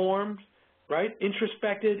 transformed, right,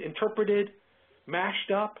 introspected, interpreted,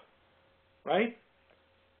 mashed up, right?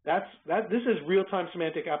 This is real-time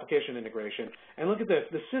semantic application integration. And look at this.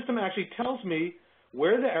 The system actually tells me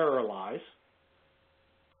where the error lies,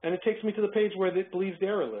 and it takes me to the page where it believes the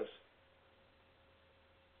error lives.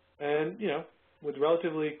 And, you know, with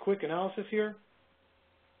relatively quick analysis here,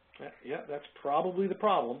 yeah, that's probably the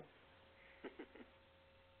problem.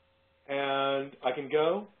 And I can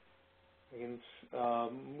go. I can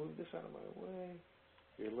move this out of my way.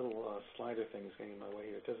 Your little slider thing is getting in my way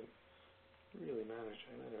here. It doesn't really matter,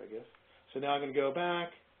 I guess. So now I'm going to go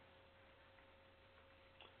back.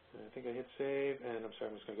 I think I hit save, and I'm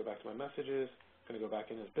sorry, I'm just going to go back to my messages. I'm going to go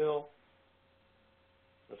back in as Bill.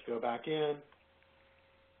 Let's go back in.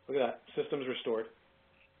 Look at that. System's restored.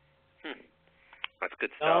 That's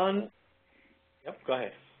good stuff. Yep, go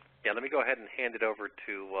ahead. Yeah, let me go ahead and hand it over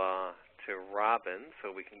to Robin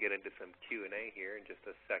so we can get into some Q&A here in just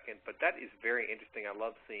a second. But that is very interesting. I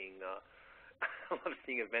love seeing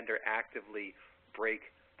a vendor actively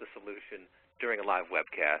break the solution during a live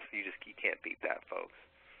webcast. You can't beat that, folks.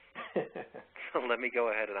 So let me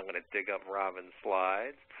go ahead and I'm going to dig up Robin's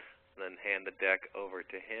slides and then hand the deck over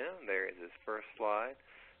to him. There is his first slide.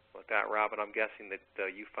 With that, Robin, I'm guessing that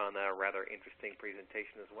you found that a rather interesting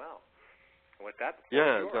presentation as well. With that,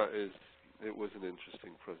 yeah, it was an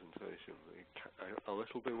interesting presentation. A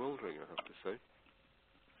little bewildering, I have to say.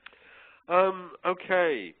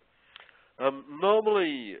 Okay.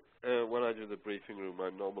 Normally, when I do the briefing room,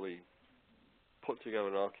 I normally put together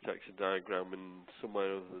an architecture diagram in some way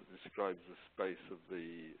or other that describes the space of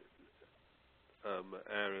the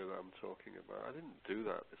area that I'm talking about. I didn't do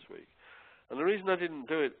that this week. And the reason I didn't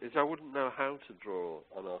do it is I wouldn't know how to draw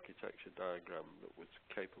an architecture diagram that was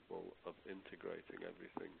capable of integrating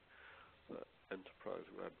everything that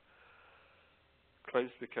EnterpriseWeb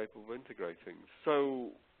claims to be capable of integrating.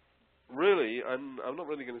 So really, I'm not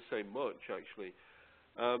really going to say much, actually.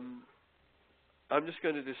 I'm just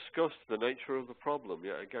going to discuss the nature of the problem.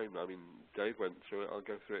 Yeah, again, I mean, Dave went through it. I'll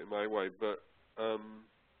go through it in my way. But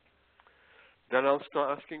then I'll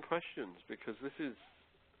start asking questions, because this is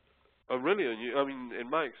a really unusual, I mean, in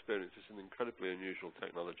my experience, it's an incredibly unusual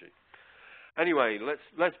technology. Anyway,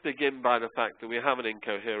 let's begin by the fact that we have an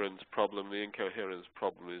incoherence problem. The incoherence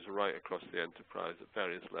problem is right across the enterprise at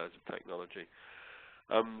various layers of technology.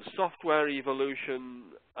 Software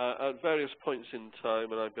evolution at various points in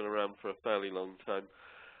time, and I've been around for a fairly long time,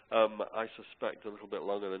 I suspect a little bit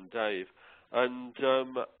longer than Dave, and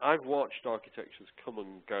I've watched architectures come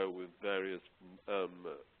and go with various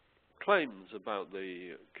claims about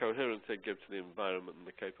the coherence they give to the environment and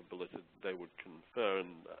the capability they would confer,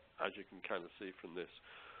 and as you can kind of see from this,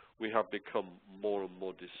 we have become more and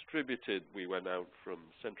more distributed. We went out from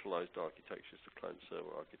centralized architectures to client-server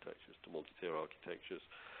architectures to multi-tier architectures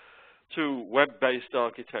to web-based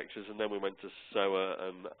architectures, and then we went to SOA,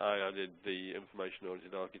 and I added the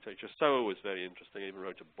information-oriented architecture. SOA was very interesting. I even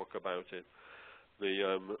wrote a book about it,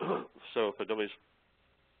 the SOA for Dummies.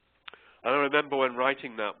 And I remember when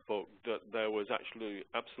writing that book that there was actually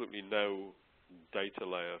absolutely no data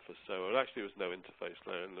layer for SOA. Actually, there was no interface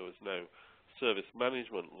layer, and there was no service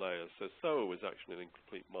management layer. So SOA was actually an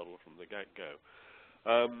incomplete model from the get-go.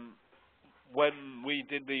 When we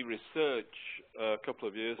did the research a couple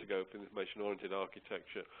of years ago for information-oriented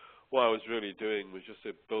architecture, what I was really doing was just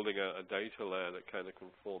building out a data layer that kind of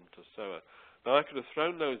conformed to SOA. Now, I could have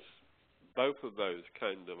thrown both of those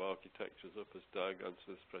kind of architectures up as diagrams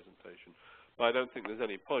for this presentation, but I don't think there's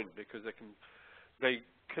any point, because they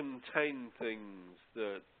contain things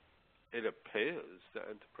that it appears that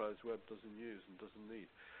EnterpriseWeb doesn't use and doesn't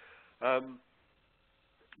need.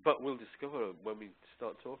 But we'll discover when we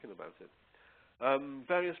start talking about it.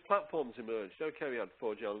 Various platforms emerged. Okay, we had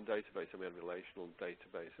 4GL and database, and we had relational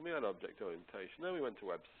database, and we had object orientation. Then we went to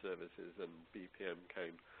web services, and BPM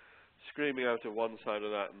came screaming out of one side of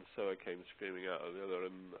that, and SOA came screaming out of the other,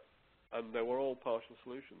 and they were all partial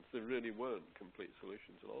solutions. They really weren't complete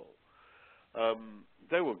solutions at all.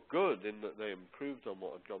 They were good in that they improved on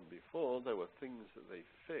what had gone before. There were things that they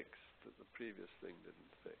fixed that the previous thing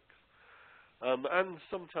didn't fix. And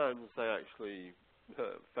sometimes they actually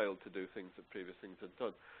failed to do things that previous things had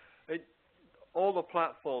done. All the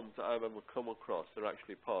platforms that I've ever come across are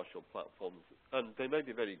actually partial platforms, and they may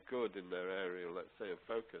be very good in their area, let's say, of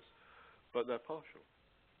focus, but they're partial.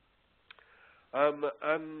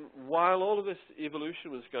 And while all of this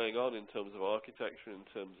evolution was going on in terms of architecture, in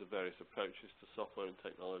terms of various approaches to software and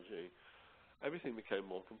technology, everything became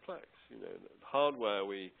more complex. You know, hardware,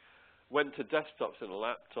 we went to desktops and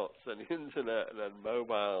laptops and internet and then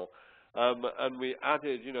mobile, and we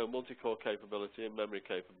added, you know, multi-core capability and memory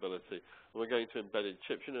capability. And we're going to embedded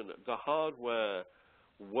chips. You know, the hardware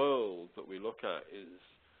world that we look at is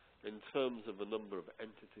in terms of the number of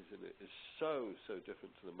entities in it, is so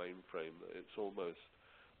different to the mainframe that it's almost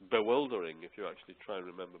bewildering if you actually try and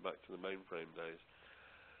remember back to the mainframe days.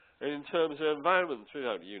 And in terms of environments, we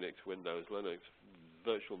have Unix, Windows, Linux,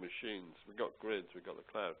 virtual machines, we've got grids, we've got the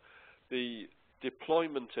cloud. The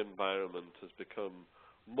deployment environment has become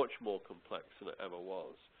much more complex than it ever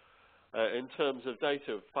was. In terms of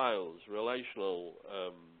data files, relational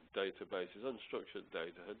databases, unstructured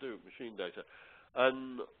data, Hadoop, machine data,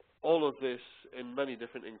 and all of this in many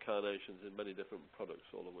different incarnations, in many different products,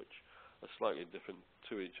 all of which are slightly different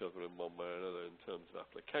to each other in one way or another in terms of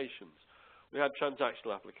applications. We had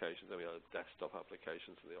transactional applications, then we had desktop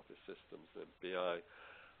applications for the office systems, the BI,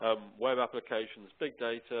 web applications, big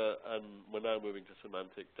data, and we're now moving to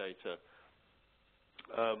semantic data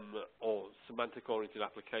or semantic-oriented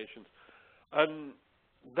applications. And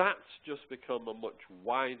that's just become a much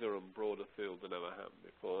wider and broader field than ever happened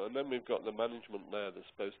before. And then we've got the management layer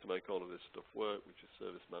that's supposed to make all of this stuff work, which is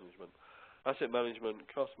service management, asset management,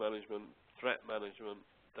 cost management, threat management,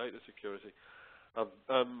 data security.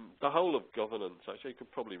 The whole of governance, actually, you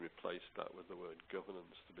could probably replace that with the word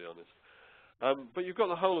governance, to be honest. But you've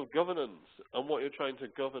got the whole of governance, and what you're trying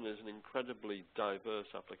to govern is an incredibly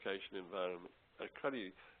diverse application environment,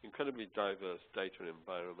 incredibly diverse data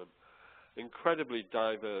environment, incredibly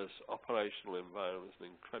diverse operational environments, and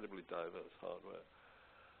incredibly diverse hardware.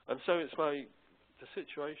 And so it's like the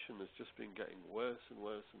situation has just been getting worse and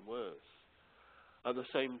worse and worse, at the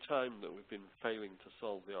same time that we've been failing to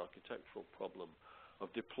solve the architectural problem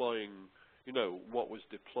of deploying, you know, what was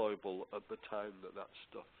deployable at the time that that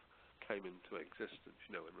stuff came into existence,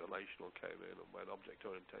 you know, when relational came in and when object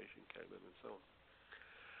orientation came in and so on.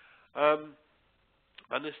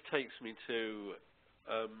 And this takes me to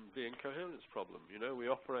the incoherence problem. You know,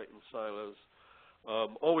 we operate in silos,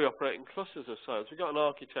 or we operate in clusters of silos. We've got an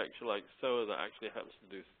architecture like SOA that actually happens to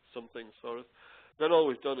do some things for us. Then all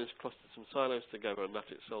we've done is clustered some silos together, and that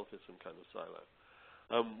itself is some kind of silo.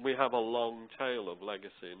 We have a long tail of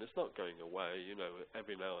legacy, and it's not going away. You know,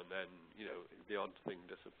 every now and then, you know, the odd thing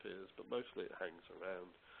disappears, but mostly it hangs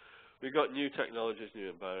around. We've got new technologies, new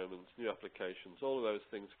environments, new applications. All of those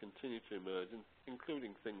things continue to emerge,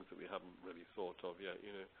 including things that we haven't really thought of yet.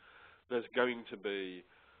 You know, there's going to be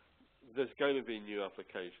new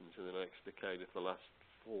applications in the next decade, if the last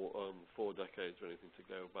four decades or anything to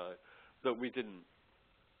go by, that we didn't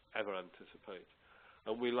ever anticipate.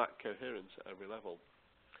 And we lack coherence at every level.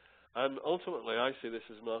 And ultimately, I see this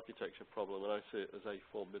as an architecture problem, and I see it as a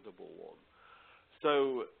formidable one.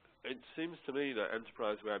 So it seems to me that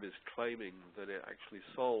EnterpriseWeb is claiming that it actually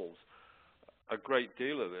solves a great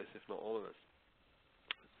deal of this, if not all of this.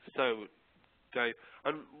 So, Dave,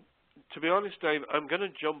 and to be honest, Dave, I'm going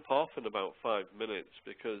to jump off in about 5 minutes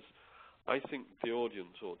because I think the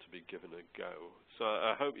audience ought to be given a go. So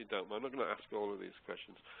I hope you don't mind. I'm not going to ask all of these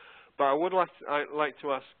questions. But I'd like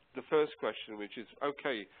to ask the first question, which is,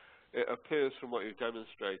 okay, it appears from what you've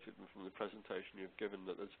demonstrated and from the presentation you've given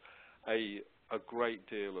that there's a great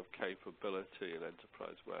deal of capability in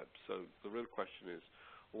EnterpriseWeb. So the real question is,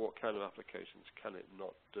 what kind of applications can it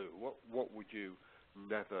not do? What would you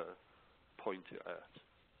never point it at?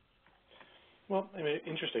 Well, I mean,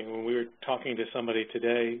 interesting. When we were talking to somebody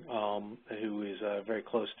today who is very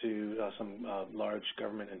close to some large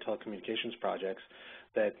government and telecommunications projects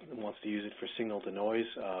that wants to use it for signal-to-noise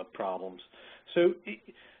problems. So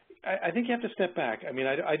I think you have to step back. I mean,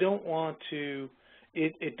 I don't want to –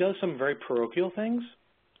 it does some very parochial things,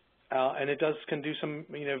 and it can do some,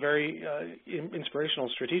 you know, very inspirational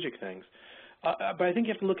strategic things. But I think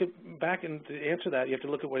you have to look back, and to answer that, you have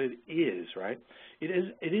to look at what it is, right?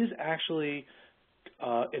 It is actually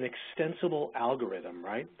an extensible algorithm,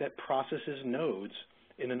 right, that processes nodes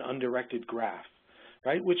in an undirected graph,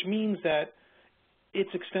 right, which means that it's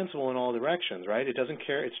extensible in all directions, right? It doesn't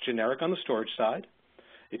care. It's generic on the storage side.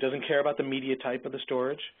 It doesn't care about the media type of the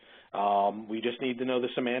storage. We just need to know the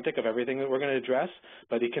semantic of everything that we're going to address,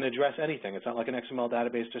 but it can address anything. It's not like an XML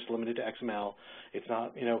database just limited to XML. It's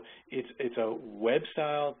not, you know, it's a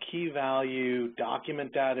web-style, key-value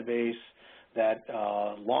document database that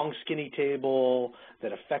long, skinny table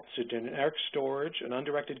that affects a generic storage, an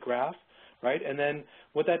undirected graph, right? And then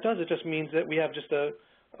what that does, it just means that we have just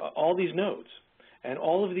all these nodes. And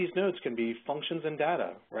all of these nodes can be functions and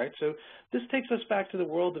data, right? So this takes us back to the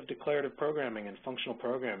world of declarative programming and functional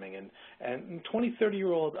programming and 20,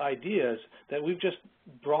 30-year-old ideas that we've just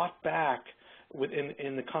brought back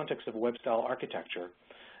in the context of web-style architecture.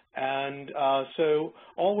 And so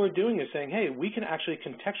all we're doing is saying, hey, we can actually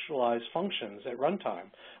contextualize functions at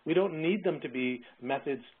runtime. We don't need them to be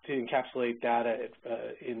methods to encapsulate data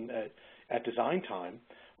at design time.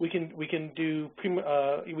 we can do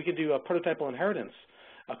prototypal inheritance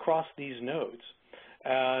across these nodes,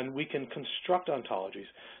 and we can construct ontologies.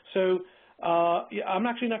 So yeah, I'm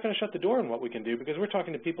actually not going to shut the door on what we can do, because we're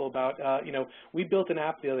talking to people about, we built an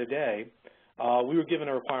app the other day. We were given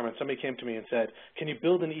a requirement. Somebody came to me and said, can you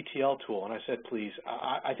build an ETL tool? And I said, please.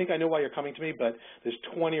 I think I know why you're coming to me, but there's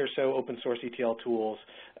 20 or so open source ETL tools.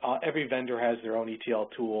 Every vendor has their own ETL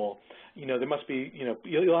tool. There must be,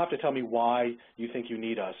 you'll have to tell me why you think you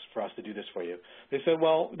need us for us to do this for you. They said,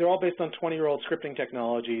 well, they're all based on 20-year-old scripting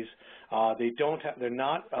technologies. They're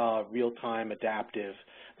not real-time adaptive.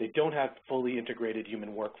 They don't have fully integrated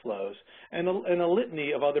human workflows, and a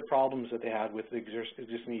litany of other problems that they had with the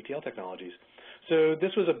existing ETL technologies. So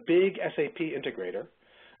this was a big SAP integrator.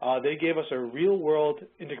 They gave us a real-world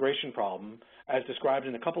integration problem, as described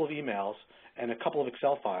in a couple of emails and a couple of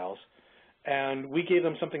Excel files, and we gave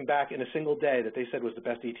them something back in a single day that they said was the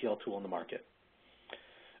best ETL tool in the market.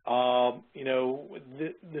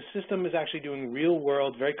 The system is actually doing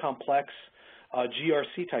real-world, very complex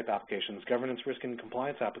GRC-type applications, governance, risk, and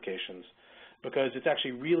compliance applications, because it's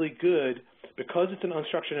actually really good. Because it's an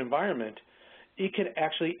unstructured environment, it can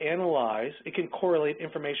actually analyze, it can correlate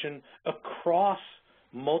information across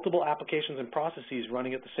multiple applications and processes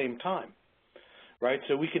running at the same time, right?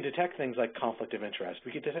 So we can detect things like conflict of interest.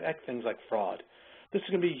 We can detect things like fraud. This is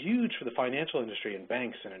going to be huge for the financial industry and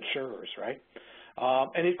banks and insurers, right?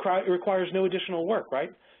 And it requires no additional work,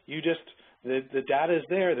 right? The data is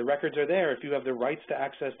there, the records are there. If you have the rights to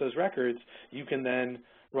access those records, you can then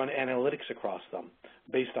run analytics across them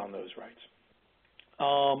based on those rights.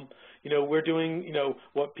 We're doing,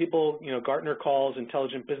 what people, Gartner calls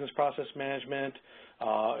intelligent business process management.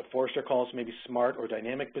 Forrester calls maybe smart or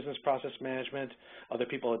dynamic business process management. Other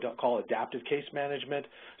people call adaptive case management.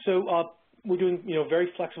 So we're doing, very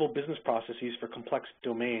flexible business processes for complex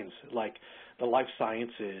domains like the life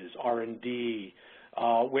sciences, R&D,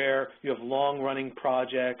 where you have long-running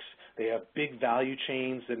projects. They have big value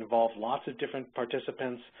chains that involve lots of different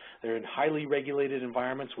participants. They're in highly regulated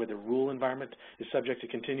environments where the rule environment is subject to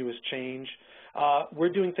continuous change. We're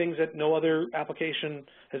doing things that no other application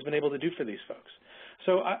has been able to do for these folks.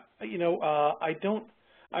 So, I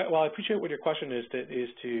appreciate what your question is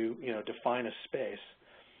to define a space.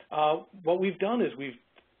 What we've done is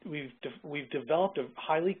we've developed a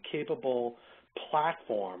highly capable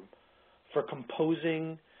platform for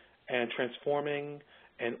composing and transforming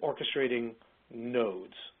and orchestrating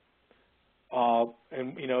nodes.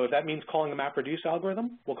 If that means calling a MapReduce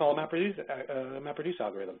algorithm, we'll call a MapReduce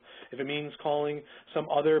algorithm. If it means calling some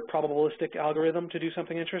other probabilistic algorithm to do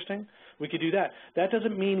something interesting, we could do that. That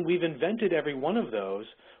doesn't mean we've invented every one of those.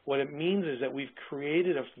 What it means is that we've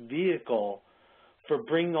created a vehicle for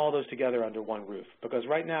bringing all those together under one roof. Because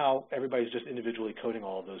right now, everybody's just individually coding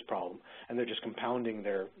all of those problems, and they're just compounding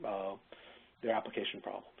their application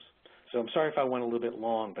problems. So I'm sorry if I went a little bit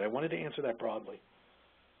long, but I wanted to answer that broadly.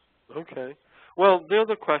 Okay. Well, the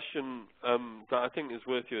other question that I think is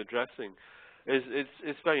worth you addressing is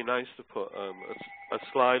it's very nice to put a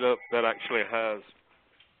slide up that actually has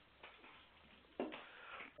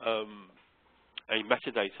a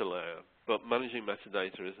metadata layer, but managing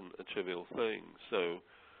metadata isn't a trivial thing. So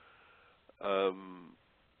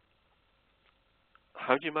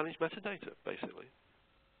how do you manage metadata, basically?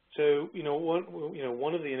 So,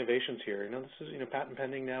 one of the innovations here, this is, patent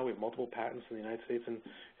pending now. We have multiple patents in the United States and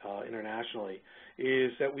internationally,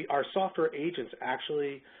 is that our software agents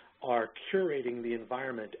actually are curating the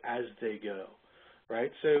environment as they go,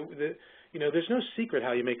 right? So, there's no secret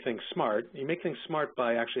how you make things smart. You make things smart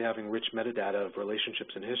by actually having rich metadata of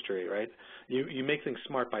relationships and history, right? You make things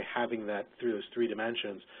smart by having that through those three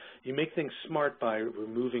dimensions. You make things smart by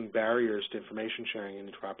removing barriers to information sharing and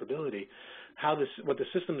interoperability. What the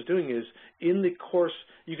system is doing is, in the course,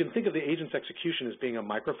 you can think of the agent's execution as being a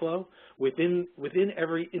microflow. Within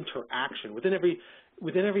every interaction, within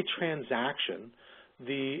every transaction,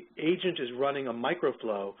 the agent is running a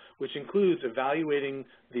microflow, which includes evaluating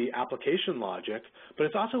the application logic, but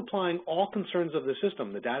it's also applying all concerns of the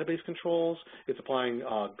system, the database controls, it's applying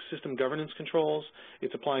system governance controls,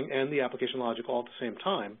 it's applying and the application logic all at the same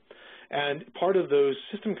time. And part of those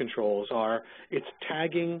system controls are it's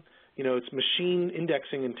tagging, it's machine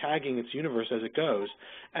indexing and tagging its universe as it goes.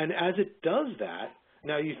 And as it does that,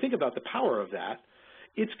 now you think about the power of that,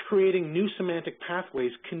 it's creating new semantic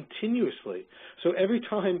pathways continuously. So every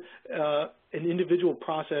time an individual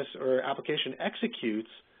process or application executes,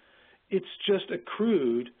 it's just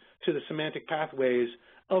accrued to the semantic pathways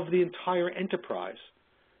of the entire enterprise,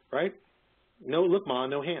 right? No look, ma,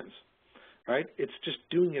 no hands, right? It's just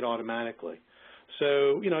doing it automatically.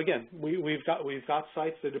 So, again, we've got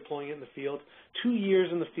sites that are deploying it in the field. 2 years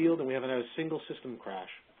in the field, and we haven't had a single system crash.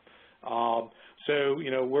 So,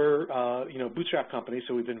 we're a bootstrap company,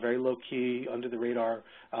 so we've been very low key, under the radar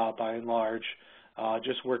by and large,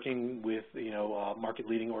 just working with market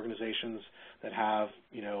leading organizations that have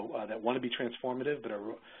that want to be transformative, but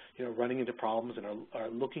are running into problems and are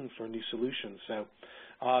looking for new solutions. So.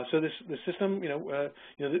 So the system,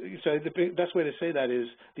 so the best way to say that is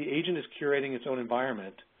the agent is curating its own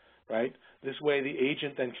environment, right? This way, the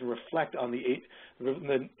agent then can reflect on the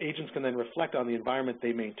agents can then reflect on the environment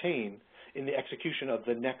they maintain in the execution of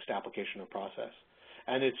the next application or process,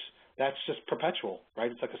 and that's just perpetual,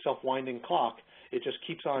 right? It's like a self-winding clock. It just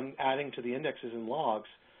keeps on adding to the indexes and logs,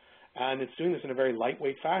 and it's doing this in a very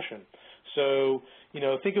lightweight fashion. So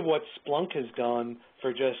think of what Splunk has done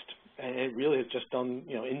for and it really has just done,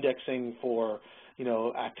 indexing for,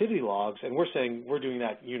 activity logs, and we're saying we're doing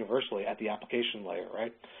that universally at the application layer,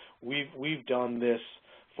 right? We've done this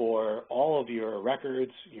for all of your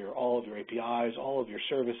records, all of your APIs, all of your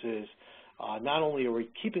services. Not only are we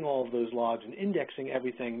keeping all of those logs and indexing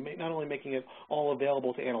everything, not only making it all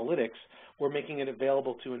available to analytics, we're making it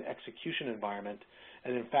available to an execution environment,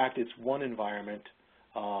 and in fact, it's one environment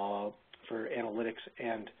for analytics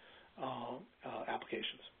and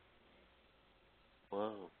applications.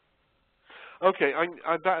 Wow. Okay,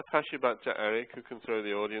 I better pass you back to Eric, who can throw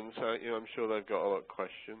the audience at you. I'm sure they've got a lot of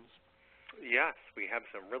questions. Yes, we have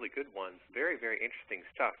some really good ones. Very, very interesting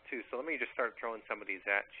stuff, too. So let me just start throwing some of these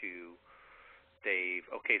at you, Dave.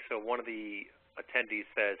 Okay, so one of the attendees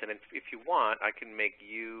says, and if you want, I can make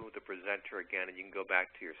you the presenter again, and you can go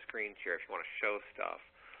back to your screen share if you want to show stuff.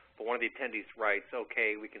 But one of the attendees writes,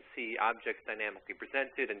 okay, we can see objects dynamically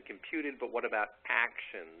presented and computed, but what about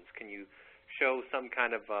actions? Can you show some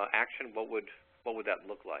kind of action? What would that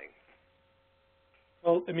look like?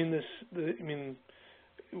 Well,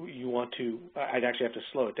 you want to? I'd actually have to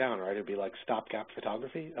slow it down, right? It'd be like stopgap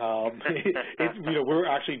photography. We're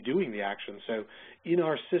actually doing the action. So in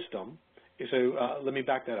our system, let me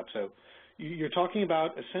back that up. So you're talking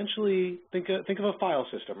about essentially think of a file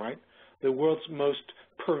system, right? The world's most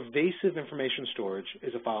pervasive information storage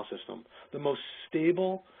is a file system. The most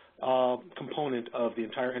stable component of the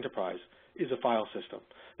entire enterprise is a file system.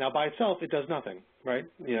 Now, by itself, it does nothing, right?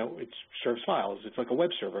 It serves files. It's like a web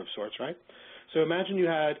server of sorts, right? So imagine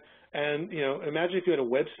imagine if you had a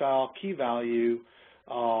web-style key value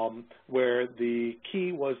where the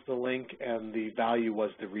key was the link and the value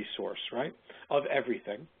was the resource, right, of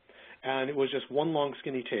everything. And it was just one long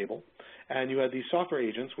skinny table. And you had these software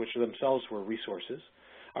agents, which themselves were resources.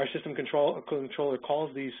 Our system controller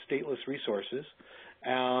calls these stateless resources,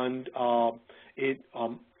 and it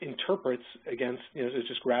interprets against, it's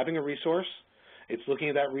just grabbing a resource. It's looking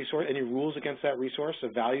at that resource, any rules against that resource,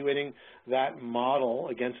 evaluating that model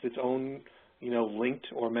against its own, linked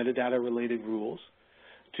or metadata-related rules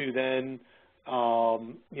to then,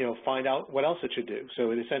 find out what else it should do.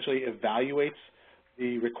 So it essentially evaluates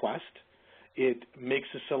the request. It makes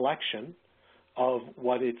a selection of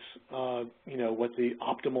what its, what the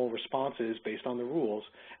optimal response is based on the rules,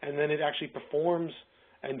 and then it actually performs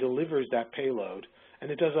and delivers that payload,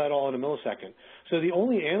 and it does that all in a millisecond. So the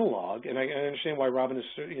only analog, and I understand why Robin is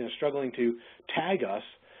struggling to tag us,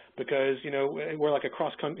 because we're like a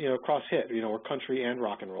cross hit, we're country and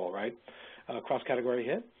rock and roll, right? Cross category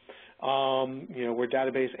hit. We're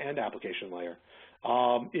database and application layer.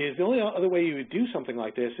 Is the only other way you would do something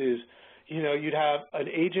like this is, you'd have an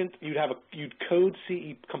agent, you'd code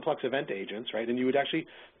CE complex event agents, right? And you would actually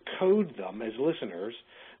code them as listeners.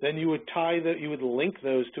 Then you would you would link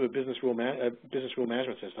those to a business rule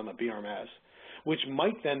management system, a BRMS, which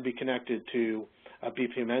might then be connected to a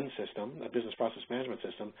BPMN system, a business process management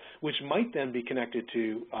system, which might then be connected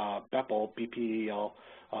to BPEL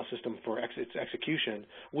system for its execution,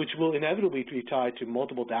 which will inevitably be tied to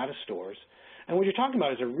multiple data stores. And what you're talking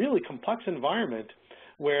about is a really complex environment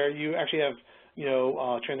where you actually have,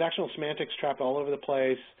 transactional semantics trapped all over the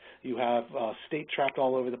place. You have state trapped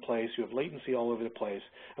all over the place. You have latency all over the place.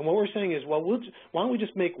 And what we're saying is, well, why don't we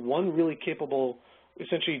just make one really capable,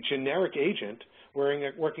 essentially generic agent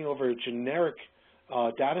working over a generic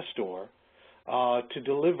data store to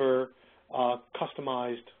deliver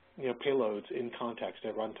customized, payloads in context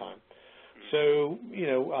at runtime. So,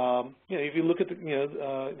 if you look at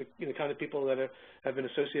the kind of people that have been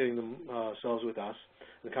associating themselves with us,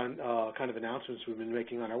 the kind of announcements we've been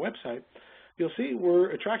making on our website, you'll see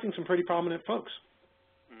we're attracting some pretty prominent folks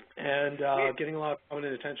and getting a lot of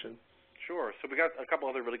prominent attention. Sure. So we got a couple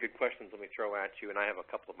other really good questions let me throw at you, and I have a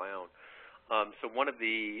couple of my own. So one of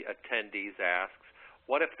the attendees asks,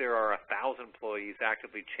 what if there are 1,000 employees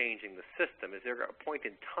actively changing the system? Is there a point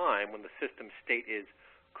in time when the system state is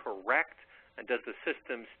correct, and does the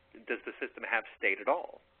system have state at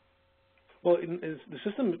all? Well, the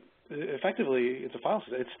system, effectively, it's a file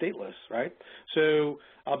system. It's stateless, right? So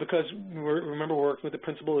because remember, we're working with the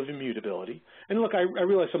principle of immutability. And look, I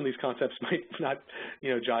realize some of these concepts might not,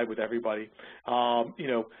 jive with everybody.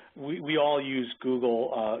 We all use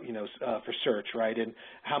Google, for search, right? And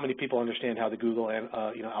how many people understand how the Google,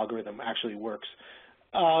 algorithm actually works?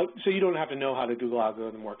 So you don't have to know how the Google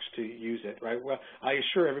algorithm works to use it, right? Well, I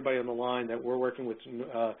assure everybody on the line that we're working with,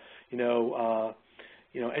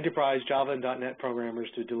 enterprise Java and .NET programmers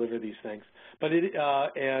to deliver these things, but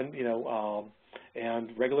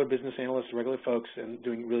and regular business analysts, regular folks, and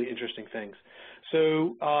doing really interesting things.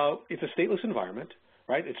 So it's a stateless environment,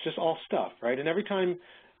 right? It's just all stuff, right? And every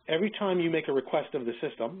time you make a request of the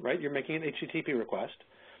system, right, you're making an HTTP request.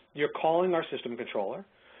 You're calling our system controller,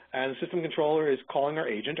 and the system controller is calling our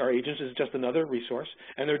agent. Our agent is just another resource,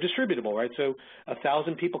 and they're distributable, right? So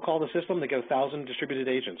 1,000 people call the system, they get 1,000 distributed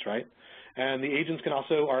agents, right? And the agents can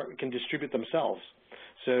also can distribute themselves,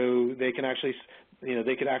 so they can actually,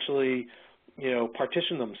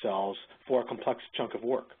 partition themselves for a complex chunk of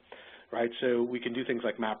work, right? So we can do things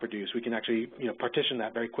like MapReduce. We can actually, partition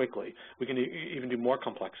that very quickly. We can even do more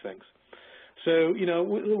complex things. So,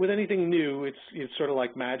 with anything new, it's sort of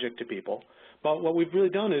like magic to people. But what we've really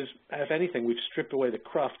done is, if anything, we've stripped away the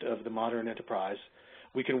cruft of the modern enterprise.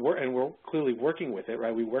 We can work, and we're clearly working with it,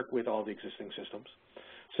 right? We work with all the existing systems.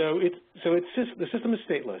 So the system is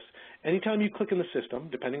stateless. Anytime you click in the system,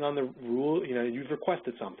 depending on the rule, you've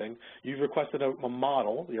requested something. You've requested a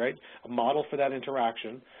model, right? A model for that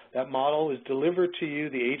interaction. That model is delivered to you.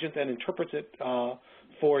 The agent then interprets it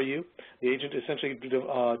for you. The agent essentially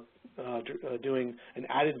doing an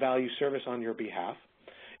added value service on your behalf.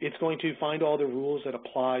 It's going to find all the rules that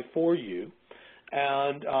apply for you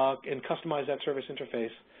and customize that service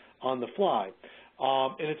interface on the fly.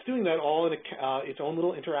 And it's doing that all in its own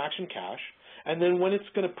little interaction cache. And then when it's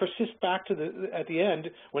going to persist back to at the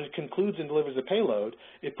end, when it concludes and delivers the payload,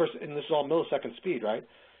 and this is all millisecond speed, right?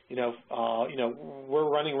 We're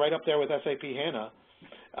running right up there with SAP HANA,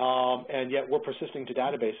 and yet we're persisting to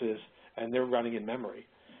databases, and they're running in memory.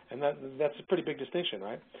 And that's a pretty big distinction,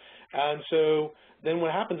 right? And so then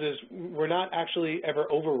what happens is we're not actually ever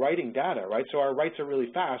overwriting data, right? So our writes are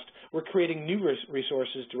really fast. We're creating new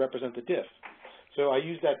resources to represent the diff. So I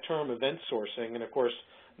use that term event sourcing, and of course,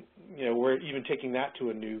 we're even taking that to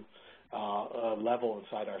a new level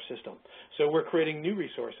inside our system. So we're creating new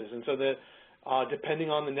resources, and so depending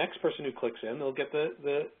on the next person who clicks in, they'll get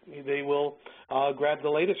they will grab the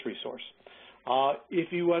latest resource.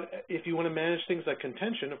 If you want to manage things like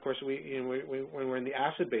contention, of course, when we're in the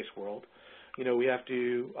ACID-based world, we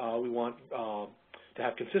want to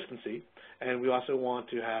have consistency, and we also want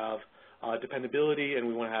to have dependability, and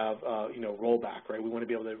we want to have rollback, right? We want to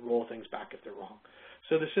be able to roll things back if they're wrong.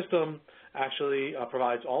 So the system actually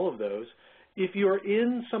provides all of those. If you're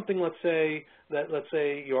in something, let's say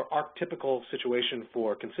your archetypical situation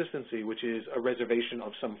for consistency, which is a reservation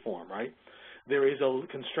of some form, right? There is a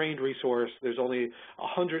constrained resource. There's only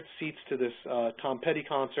 100 seats to this Tom Petty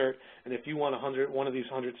concert, and if you want one of these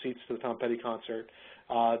 100 seats to the Tom Petty concert,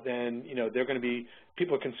 then they're going to be,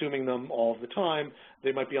 people are consuming them all the time.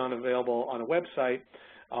 They might be available on a website,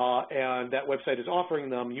 and that website is offering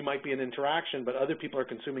them. You might be in interaction, but other people are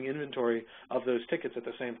consuming inventory of those tickets at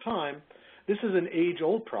the same time. This is an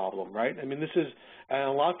age-old problem, right? I mean, and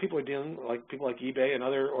a lot of people are dealing, like people like eBay and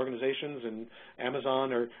other organizations and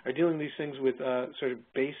Amazon are dealing these things with sort of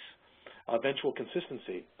base eventual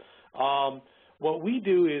consistency. What we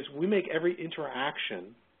do is we make every single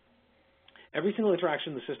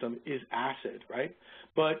interaction in the system is ACID, right?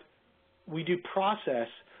 But we do process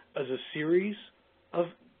as a series of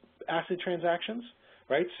ACID transactions,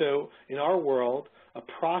 right? So in our world, a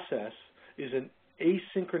process is an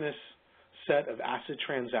asynchronous set of ACID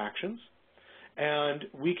transactions, and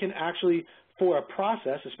we can actually, for a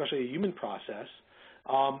process, especially a human process,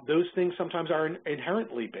 those things sometimes are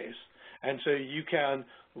inherently base, and so you can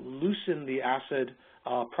loosen the ACID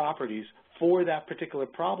properties for that particular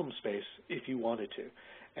problem space if you wanted to.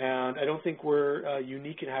 And I don't think we're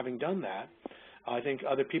unique in having done that. I think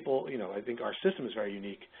other people, I think our system is very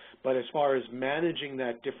unique, but as far as managing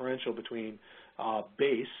that differential between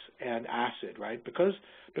base and ACID, right? Because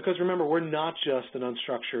remember, we're not just an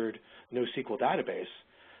unstructured NoSQL database,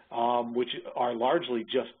 which are largely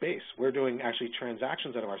just base. We're doing actually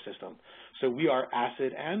transactions out of our system. So we are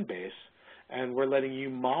ACID and base, and we're letting you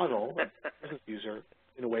model the user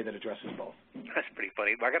in a way that addresses both. That's pretty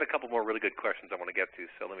funny. I got a couple more really good questions I want to get to,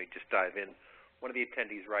 so let me just dive in one of the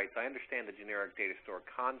attendees writes, I understand the generic data store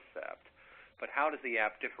concept, but how does the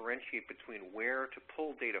app differentiate between where to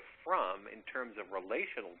pull data from in terms of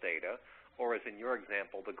relational data, or as in your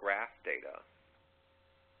example, the graph data?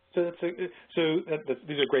 So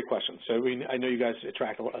these are great questions. So I know you guys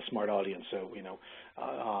attract a smart audience, so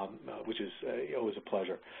which is always a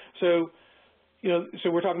pleasure. So so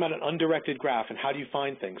we're talking about an undirected graph and how do you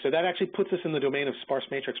find things. So that actually puts us in the domain of sparse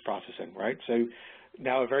matrix processing, right? So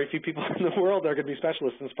now very few people in the world are going to be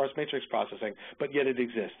specialists in sparse matrix processing, but yet it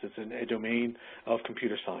exists. It's a domain of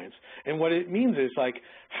computer science. And what it means is, like,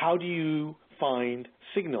 how do you find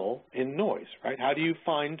signal in noise, right? How do you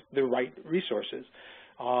find the right resources?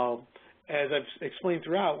 As I've explained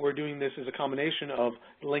throughout, we're doing this as a combination of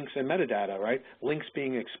links and metadata, right? Links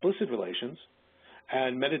being explicit relations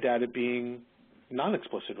and metadata being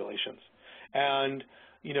non-explicit relations. And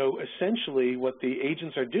essentially what the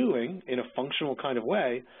agents are doing in a functional kind of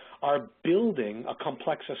way are building a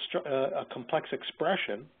complex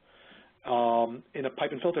expression in a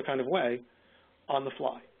pipe and filter kind of way on the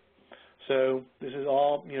fly. So this is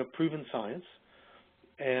all proven science,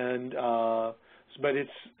 and but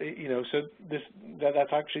it's so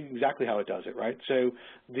that's actually exactly how it does it, right? So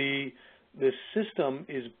the system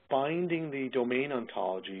is binding the domain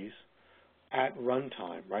ontologies at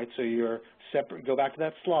runtime, right? So you're separate. Go back to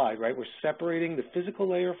that slide, right? We're separating the physical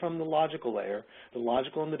layer from the logical layer, the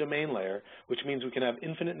logical and the domain layer, which means we can have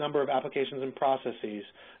infinite number of applications and processes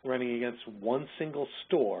running against one single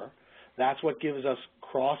store. That's what gives us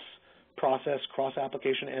cross-process,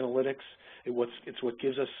 cross-application analytics. It's what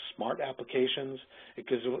gives us smart applications.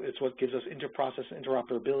 It's what gives us inter-process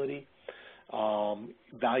interoperability,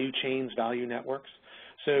 value chains, value networks.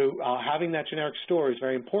 So having that generic store is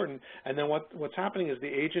very important. And then what's happening is the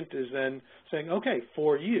agent is then saying, okay,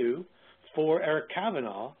 for Eric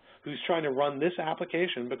Kavanaugh, who's trying to run this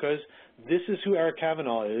application, because this is who Eric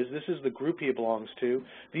Kavanaugh is, this is the group he belongs to,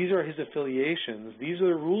 these are his affiliations, these are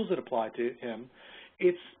the rules that apply to him.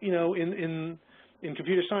 It's, in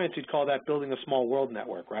computer science, you'd call that building a small world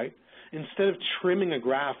network, right? Instead of trimming a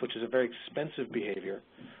graph, which is a very expensive behavior,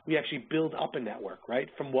 we actually build up a network, right,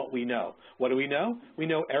 from what we know. What do we know? We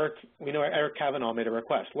know Eric Kavanaugh made a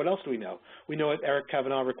request. What else do we know? We know what Eric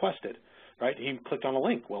Kavanaugh requested, right? He clicked on a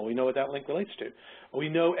link. Well, we know what that link relates to. We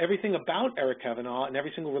know everything about Eric Kavanaugh and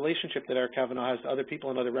every single relationship that Eric Kavanaugh has to other people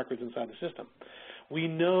and other records inside the system. We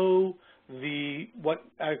know what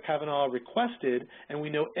Eric Kavanaugh requested, and we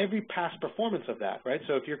know every past performance of that, right?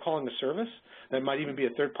 So if you're calling a service, that might even be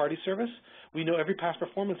a third-party service, we know every past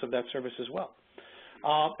performance of that service as well.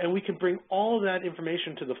 And we can bring all of that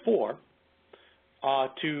information to the fore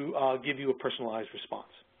to give you a personalized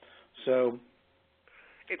response. So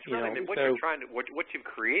it's really what you've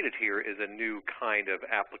created here is a new kind of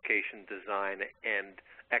application design and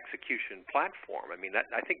execution platform. I mean,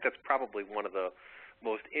 I think that's probably one of the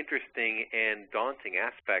most interesting and daunting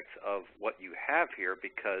aspects of what you have here,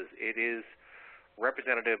 because it is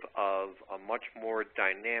representative of a much more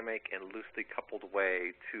dynamic and loosely coupled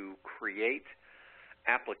way to create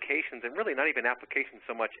applications, and really not even applications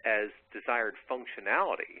so much as desired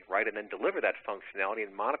functionality, right, and then deliver that functionality and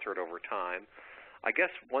monitor it over time. I guess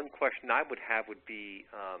one question I would have would be,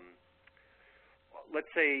 let's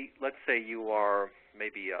say you are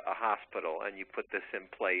maybe a hospital and you put this in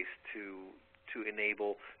place to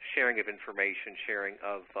enable sharing of information, sharing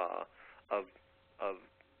of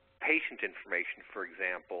patient information, for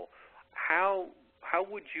example. How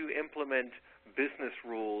would you implement business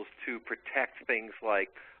rules to protect things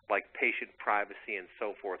like patient privacy and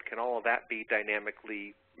so forth? Can all of that be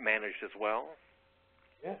dynamically managed as well?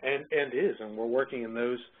 Yeah, and we're working in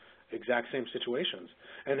those exact same situations.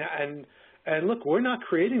 And look, we're not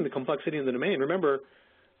creating the complexity in the domain. Remember,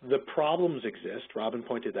 the problems exist. Robin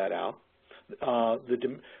pointed that out.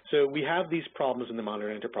 So we have these problems in the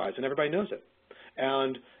modern enterprise, and everybody knows it.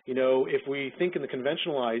 And if we think in the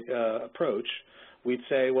conventional approach, we'd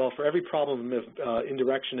say, well, for every problem of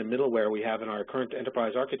indirection and middleware we have in our current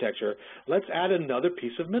enterprise architecture, let's add another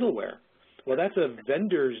piece of middleware. Well, that's a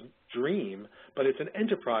vendor's dream, but it's an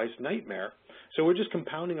enterprise nightmare. So we're just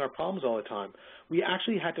compounding our problems all the time. We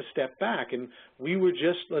actually had to step back, and we were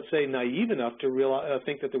just, let's say, naive enough to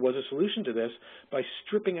think that there was a solution to this by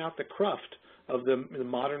stripping out the cruft of the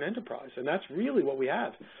modern enterprise, and that's really what we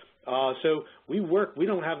have. So we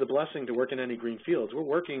don't have the blessing to work in any green fields. We're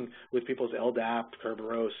working with people's LDAP,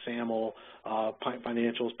 Kerberos, SAML,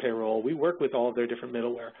 financials, payroll. We work with all of their different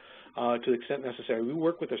middleware to the extent necessary. We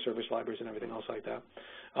work with their service libraries and everything else like that.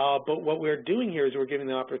 But what we're doing here is we're giving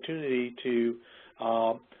the opportunity to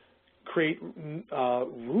create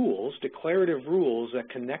rules, declarative rules that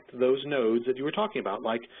connect those nodes that you were talking about,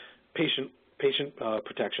 like patient patient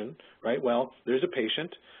protection, right? Well, there's a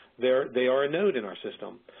patient. They are a node in our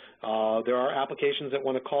system. There are applications that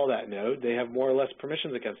want to call that node. They have more or less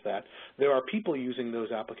permissions against that. There are people using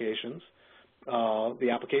those applications. The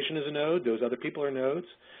application is a node. Those other people are nodes,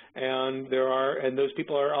 and those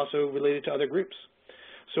people are also related to other groups.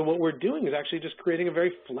 So what we're doing is actually just creating a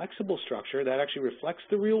very flexible structure that actually reflects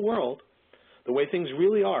the real world, the way things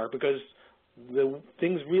really are, because the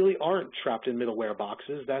things really aren't trapped in middleware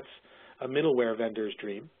boxes. That's a middleware vendor's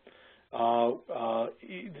dream.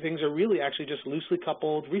 Things are really actually just loosely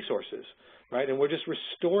coupled resources, right? And we're just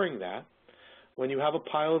restoring that. When you have a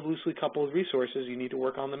pile of loosely coupled resources, you need to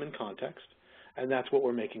work on them in context, and that's what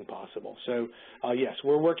we're making possible. So, yes,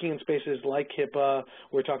 we're working in spaces like HIPAA.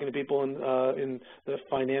 We're talking to people in the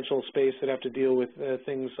financial space that have to deal with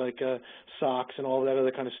things like SOX and all that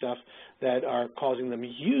other kind of stuff that are causing them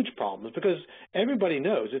huge problems, because everybody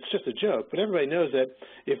knows, it's just a joke, but everybody knows that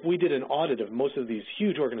if we did an audit of most of these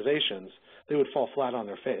huge organizations, they would fall flat on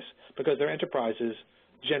their face because their enterprises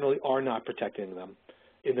generally are not protecting them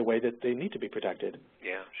in the way that they need to be protected.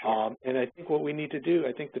 Yeah, sure. And I think what we need to do,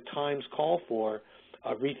 I think the times call for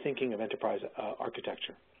a rethinking of enterprise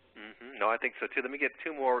architecture. No, I think so too. Let me get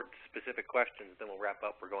two more specific questions, then we'll wrap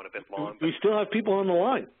up. We're going a bit long. We still have people on the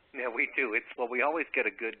line. Yeah, we do. We always get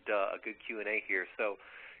a good Q&A here. So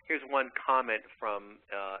here's one comment from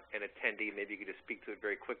an attendee. Maybe you could just speak to it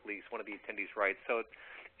very quickly. One of the attendees writes, so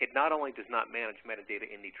it not only does not manage metadata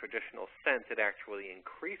in the traditional sense, it actually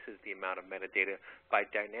increases the amount of metadata by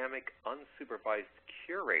dynamic, unsupervised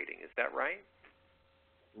curating. Is that right?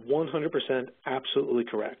 100% absolutely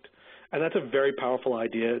correct. And that's a very powerful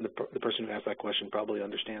idea, and the person who asked that question probably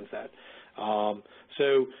understands that.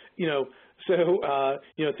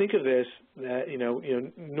 Think of this,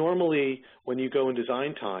 that, normally when you go in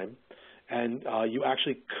design time and you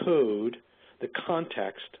actually code the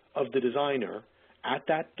context of the designer at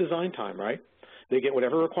that design time, right? They get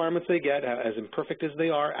whatever requirements they get, as imperfect as they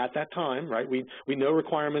are at that time, right? We know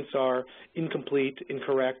requirements are incomplete,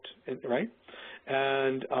 incorrect, right?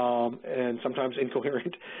 And sometimes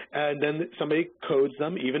incoherent, and then somebody codes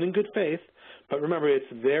them, even in good faith. But remember, it's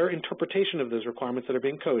their interpretation of those requirements that are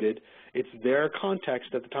being coded. It's their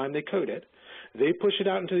context at the time they code it. They push it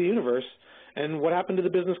out into the universe, and what happened to the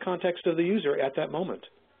business context of the user at that moment?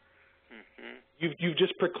 You've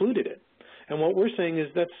just precluded it. And what we're saying is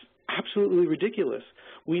that's absolutely ridiculous.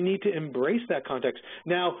 We need to embrace that context.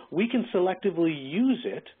 Now, we can selectively use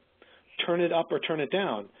it, turn it up or turn it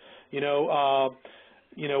down. When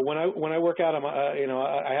I work out,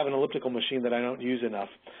 I have an elliptical machine that I don't use enough,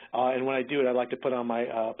 and when I do it, I like to put on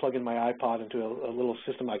plug in my iPod into a little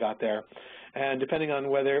system I got there, and depending on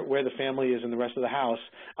where the family is in the rest of the house,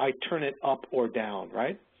 I turn it up or down,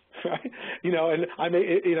 right? Right? And I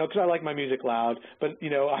may, because I like my music loud, but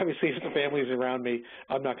obviously if the family is around me,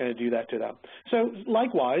 I'm not going to do that to them. So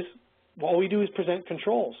likewise, all we do is present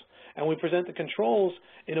controls, and we present the controls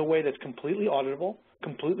in a way that's completely auditable,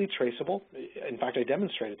 completely traceable. In fact, I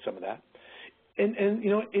demonstrated some of that. And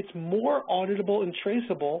it's more auditable and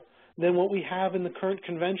traceable than what we have in the current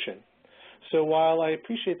convention. So while I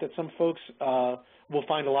appreciate that some folks will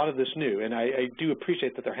find a lot of this new, and I do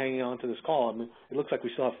appreciate that they're hanging on to this call. I mean, it looks like we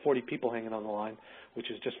still have 40 people hanging on the line, which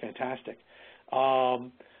is just fantastic.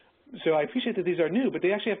 So I appreciate that these are new, but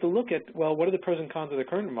they actually have to look at, well, what are the pros and cons of the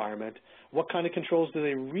current environment? What kind of controls do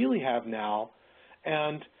they really have now?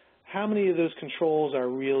 And how many of those controls are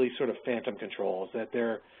really sort of phantom controls, that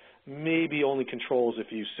they're maybe only controls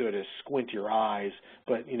if you sort of squint your eyes,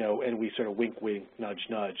 but, and we sort of wink, wink, nudge,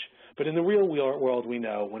 nudge. But in the real world, we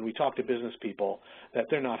know when we talk to business people that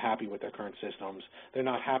they're not happy with their current systems. They're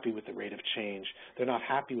not happy with the rate of change. They're not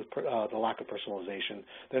happy with the lack of personalization.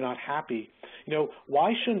 They're not happy.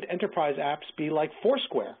 Why shouldn't enterprise apps be like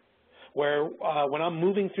Foursquare, where when I'm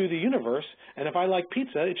moving through the universe, and if I like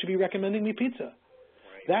pizza, it should be recommending me pizza?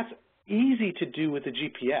 Right. That's easy to do with the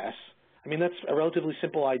GPS. I mean, that's a relatively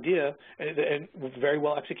simple idea and very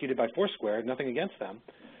well executed by Foursquare, nothing against them.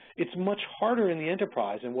 It's much harder in the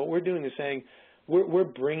enterprise, and what we're doing is saying we're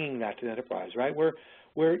bringing that to the enterprise, right?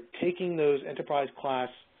 We're taking those enterprise class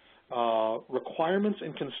requirements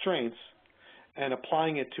and constraints and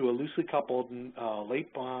applying it to a loosely coupled,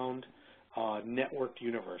 late-bound, networked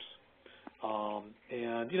universe.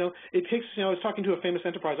 It takes, I was talking to a famous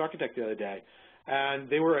enterprise architect the other day, and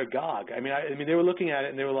they were agog. I mean, they were looking at it,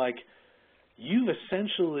 and they were like, you've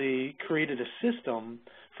essentially created a system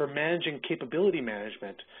for managing capability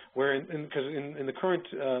management, where because in the current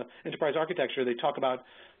enterprise architecture, they talk about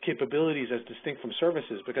capabilities as distinct from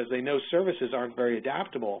services because they know services aren't very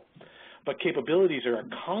adaptable, but capabilities are a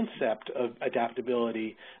concept of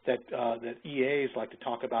adaptability that EAs like to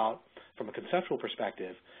talk about from a conceptual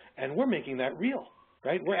perspective, and we're making that real,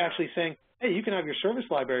 right? We're actually saying, hey, you can have your service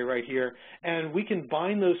library right here, and we can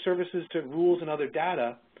bind those services to rules and other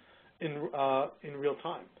data in real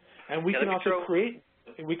time. And we can also create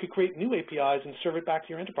new APIs and serve it back to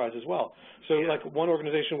your enterprise as well. So like one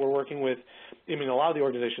organization we're working with, I mean, a lot of the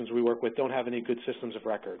organizations we work with don't have any good systems of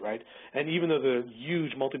record, right? And even though they're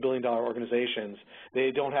huge multi-billion-dollar organizations,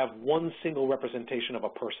 they don't have one single representation of a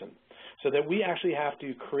person. So that we actually have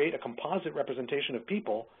to create a composite representation of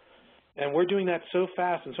people, and we're doing that so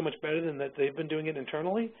fast and so much better than that they've been doing it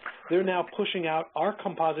internally. They're now pushing out our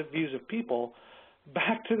composite views of people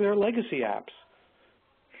back to their legacy apps.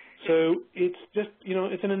 So it's just, you know,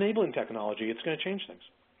 it's an enabling technology. It's going to change things.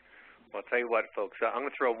 Well, I'll tell you what, folks. I'm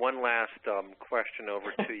going to throw one last question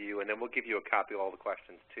over to you, and then we'll give you a copy of all the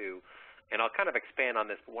questions, too. And I'll kind of expand on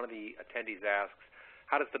this, but one of the attendees asks,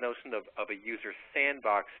 how does the notion of a user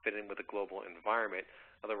sandbox fit in with a global environment?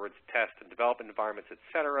 In other words, test and development environments, et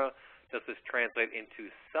cetera. Does this translate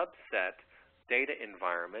into subset data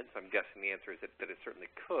environments? I'm guessing the answer is that it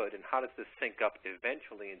certainly could. And how does this sync up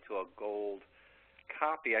eventually into a gold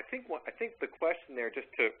copy? I think the question there,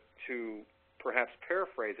 just to perhaps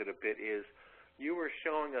paraphrase it a bit, is you were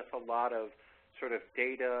showing us a lot of sort of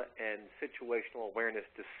data and situational awareness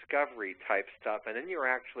discovery type stuff, and then you're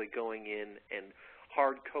actually going in and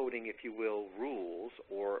hard coding, if you will, rules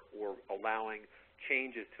or allowing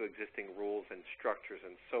changes to existing rules and structures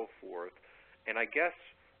and so forth. And I guess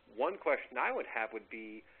one question I would have would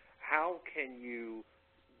be, how can you,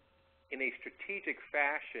 in a strategic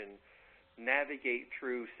fashion, navigate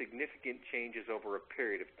through significant changes over a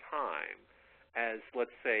period of time? As,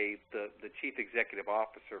 let's say, the chief executive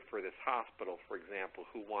officer for this hospital, for example,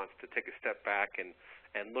 who wants to take a step back and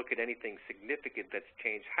look at anything significant that's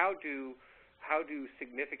changed, how do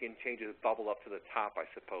significant changes bubble up to the top, I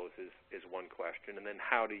suppose, is one question. And then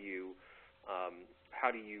how do you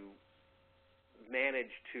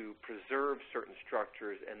manage to preserve certain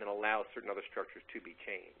structures and then allow certain other structures to be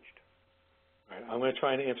changed? All right, I'm going to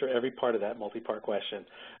try and answer every part of that multi-part question.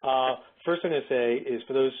 First thing I'm going to say is,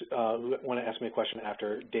 for those who want to ask me a question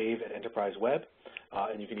after, Dave at EnterpriseWeb,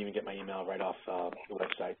 and you can even get my email right off the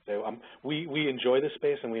website. So we enjoy this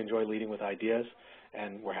space, and we enjoy leading with ideas,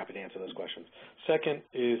 and we're happy to answer those questions. Second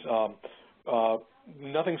is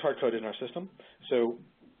nothing's hard-coded in our system. So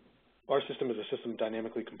our system is a system of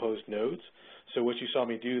dynamically composed nodes. So what you saw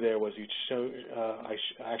me do there was I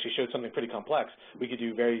actually showed something pretty complex. We could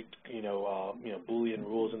do very Boolean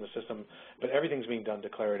rules in the system, but everything's being done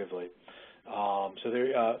declaratively.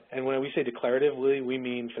 And when we say declaratively, we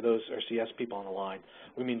mean, for those RCS people on the line,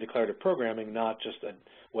 we mean declarative programming, not just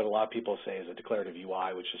what a lot of people say is a declarative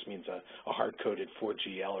UI, which just means a hard-coded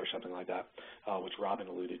 4GL or something like that, which Robin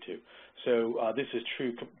alluded to. So this is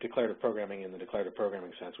true declarative programming in the declarative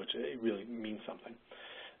programming sense, which it really means something.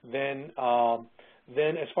 Then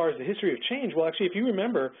as far as the history of change, well, actually, if you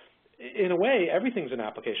remember, in a way, everything's an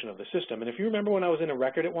application of the system. And if you remember when I was in a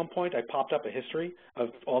record at one point, I popped up a history of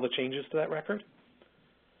all the changes to that record.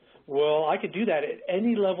 Well, I could do that at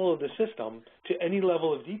any level of the system, to any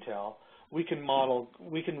level of detail. We can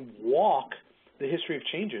walk the history of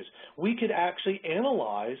changes. We could actually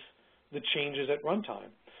analyze the changes at runtime,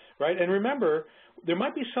 right? And remember, there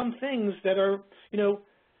might be some things that are,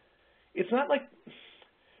 it's not like,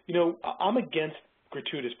 I'm against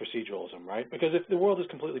gratuitous proceduralism, right? Because if the world is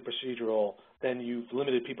completely procedural, then you've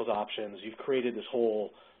limited people's options. You've created this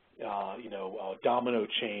whole, domino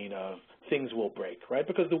chain of things will break, right?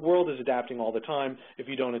 Because the world is adapting all the time. If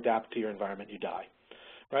you don't adapt to your environment, you die,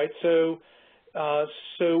 right? So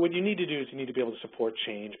what you need to do is you need to be able to support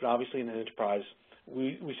change. But obviously, in an enterprise,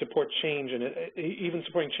 we support change, and even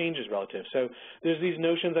supporting change is relative. So there's these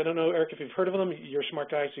notions. I don't know, Eric, if you've heard of them. You're a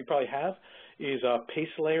smart guy, so you probably have. Is pace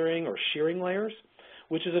layering or shearing layers,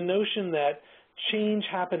 which is a notion that change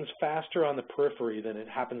happens faster on the periphery than it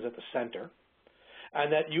happens at the center,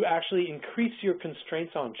 and that you actually increase your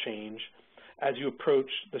constraints on change as you approach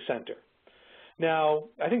the center. Now,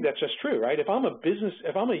 I think that's just true, right? If I'm a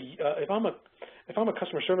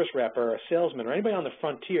customer service rep or a salesman or anybody on the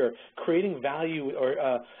frontier creating value, or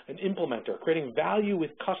an implementer creating value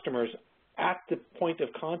with customers at the point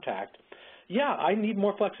of contact, yeah, I need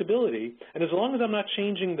more flexibility. And as long as I'm not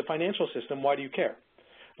changing the financial system, why do you care?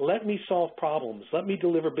 Let me solve problems. Let me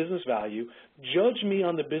deliver business value. Judge me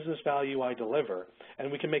on the business value I deliver,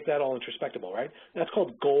 and we can make that all introspectable, right? That's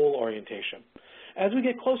called goal orientation. As we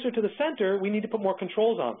get closer to the center, we need to put more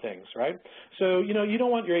controls on things, right? So, you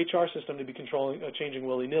don't want your HR system to be changing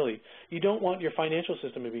willy-nilly. You don't want your financial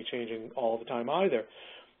system to be changing all the time either.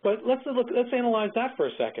 But let's analyze that for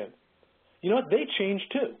a second. You know what? They change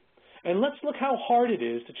too. And let's look how hard it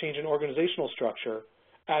is to change an organizational structure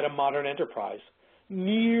at a modern enterprise.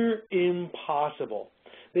 Near impossible.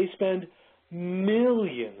 They spend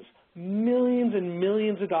millions and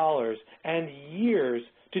millions of dollars and years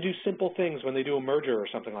to do simple things when they do a merger or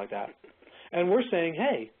something like that. And we're saying,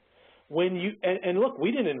 hey, when you, and look,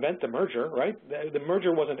 we didn't invent the merger, right? The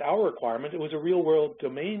merger wasn't our requirement. It was a real-world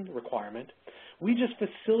domain requirement. We just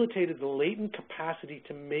facilitated the latent capacity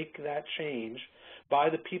to make that change by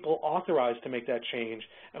the people authorized to make that change,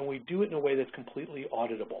 and we do it in a way that's completely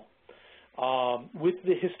auditable. With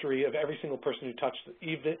the history of every single person who touched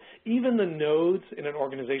it, even the nodes in an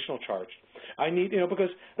organizational chart. I need, because,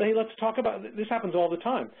 hey, let's talk about, this happens all the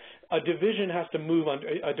time. A division has to move,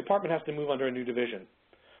 a department has to move under a new division.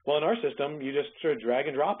 Well, in our system, you just sort of drag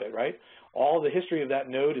and drop it, right? All the history of that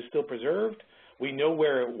node is still preserved. We know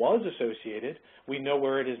where it was associated. We know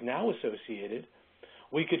where it is now associated.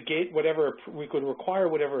 We could we could require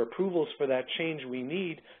whatever approvals for that change we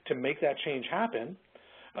need to make that change happen,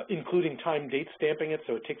 including time date stamping it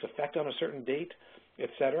so it takes effect on a certain date, et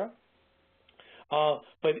cetera.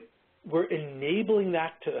 But we're enabling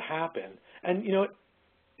that to happen. And,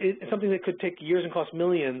 it's something that could take years and cost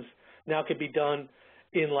millions now could be done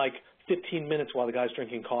in like 15 minutes while the guy's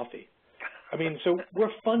drinking coffee. I mean, so we're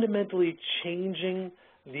fundamentally changing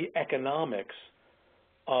the economics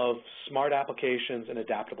of smart applications and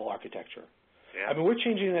adaptable architecture. Yeah. I mean, we're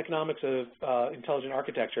changing the economics of intelligent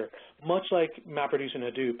architecture, much like MapReduce and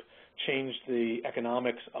Hadoop changed the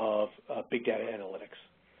economics of big data analytics.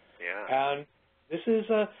 Yeah. And this is,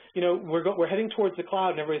 we're heading towards the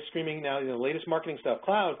cloud, and everybody's screaming now, the latest marketing stuff,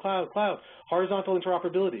 cloud, cloud, cloud, horizontal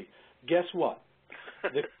interoperability. Guess what?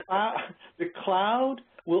 The cloud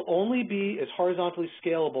will only be as horizontally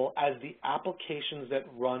scalable as the applications that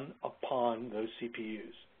run upon those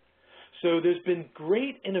CPUs. So there's been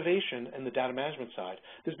great innovation in the data management side.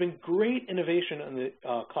 There's been great innovation on the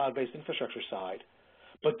cloud-based infrastructure side.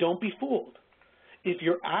 But don't be fooled. If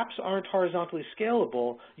your apps aren't horizontally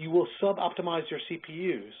scalable, you will sub-optimize your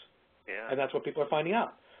CPUs. Yeah. And that's what people are finding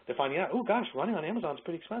out. They're finding out, oh, gosh, running on Amazon is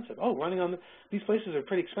pretty expensive. Oh, running on these places are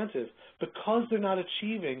pretty expensive. Because they're not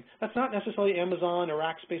achieving, that's not necessarily Amazon or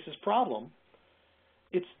Rackspace's problem.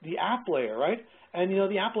 It's the app layer, right? And,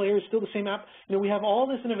 the app layer is still the same app. We have all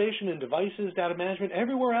this innovation in devices, data management,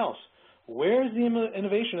 everywhere else. Where's the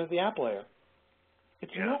innovation at the app layer?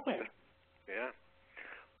 It's nowhere. Yeah.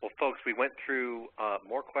 Well, folks, we went through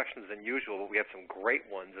more questions than usual, but we have some great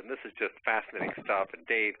ones, and this is just fascinating stuff. And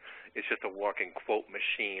Dave is just a walking quote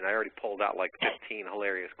machine. I already pulled out like 15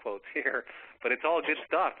 hilarious quotes here, but it's all good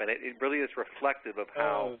stuff, and it really is reflective of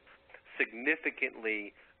how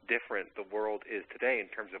significantly different the world is today in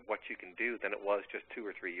terms of what you can do than it was just 2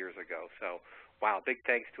 or 3 years ago. So, wow, big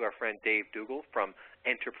thanks to our friend Dave Duggal from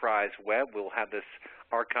EnterpriseWeb. We'll have this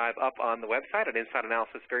archive up on the website at Inside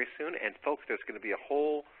Analysis very soon. And, folks, there's going to be a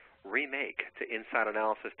whole remake to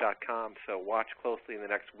InsideAnalysis.com, so watch closely in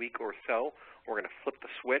the next week or so. We're going to flip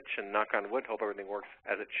the switch and knock on wood, hope everything works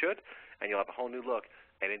as it should, and you'll have a whole new look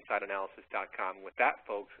at InsideAnalysis.com. With that,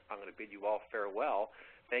 folks, I'm going to bid you all farewell.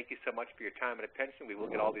 Thank you so much for your time and attention. We will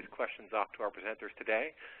get all these questions off to our presenters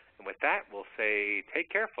today. And with that, we'll say take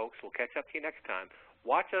care, folks. We'll catch up to you next time.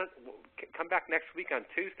 Come back next week on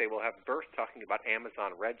Tuesday. We'll have Burst talking about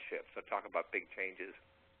Amazon Redshift, so talk about big changes.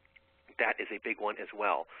 That is a big one as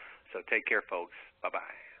well. So take care, folks.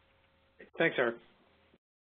 Bye-bye. Thanks, Eric.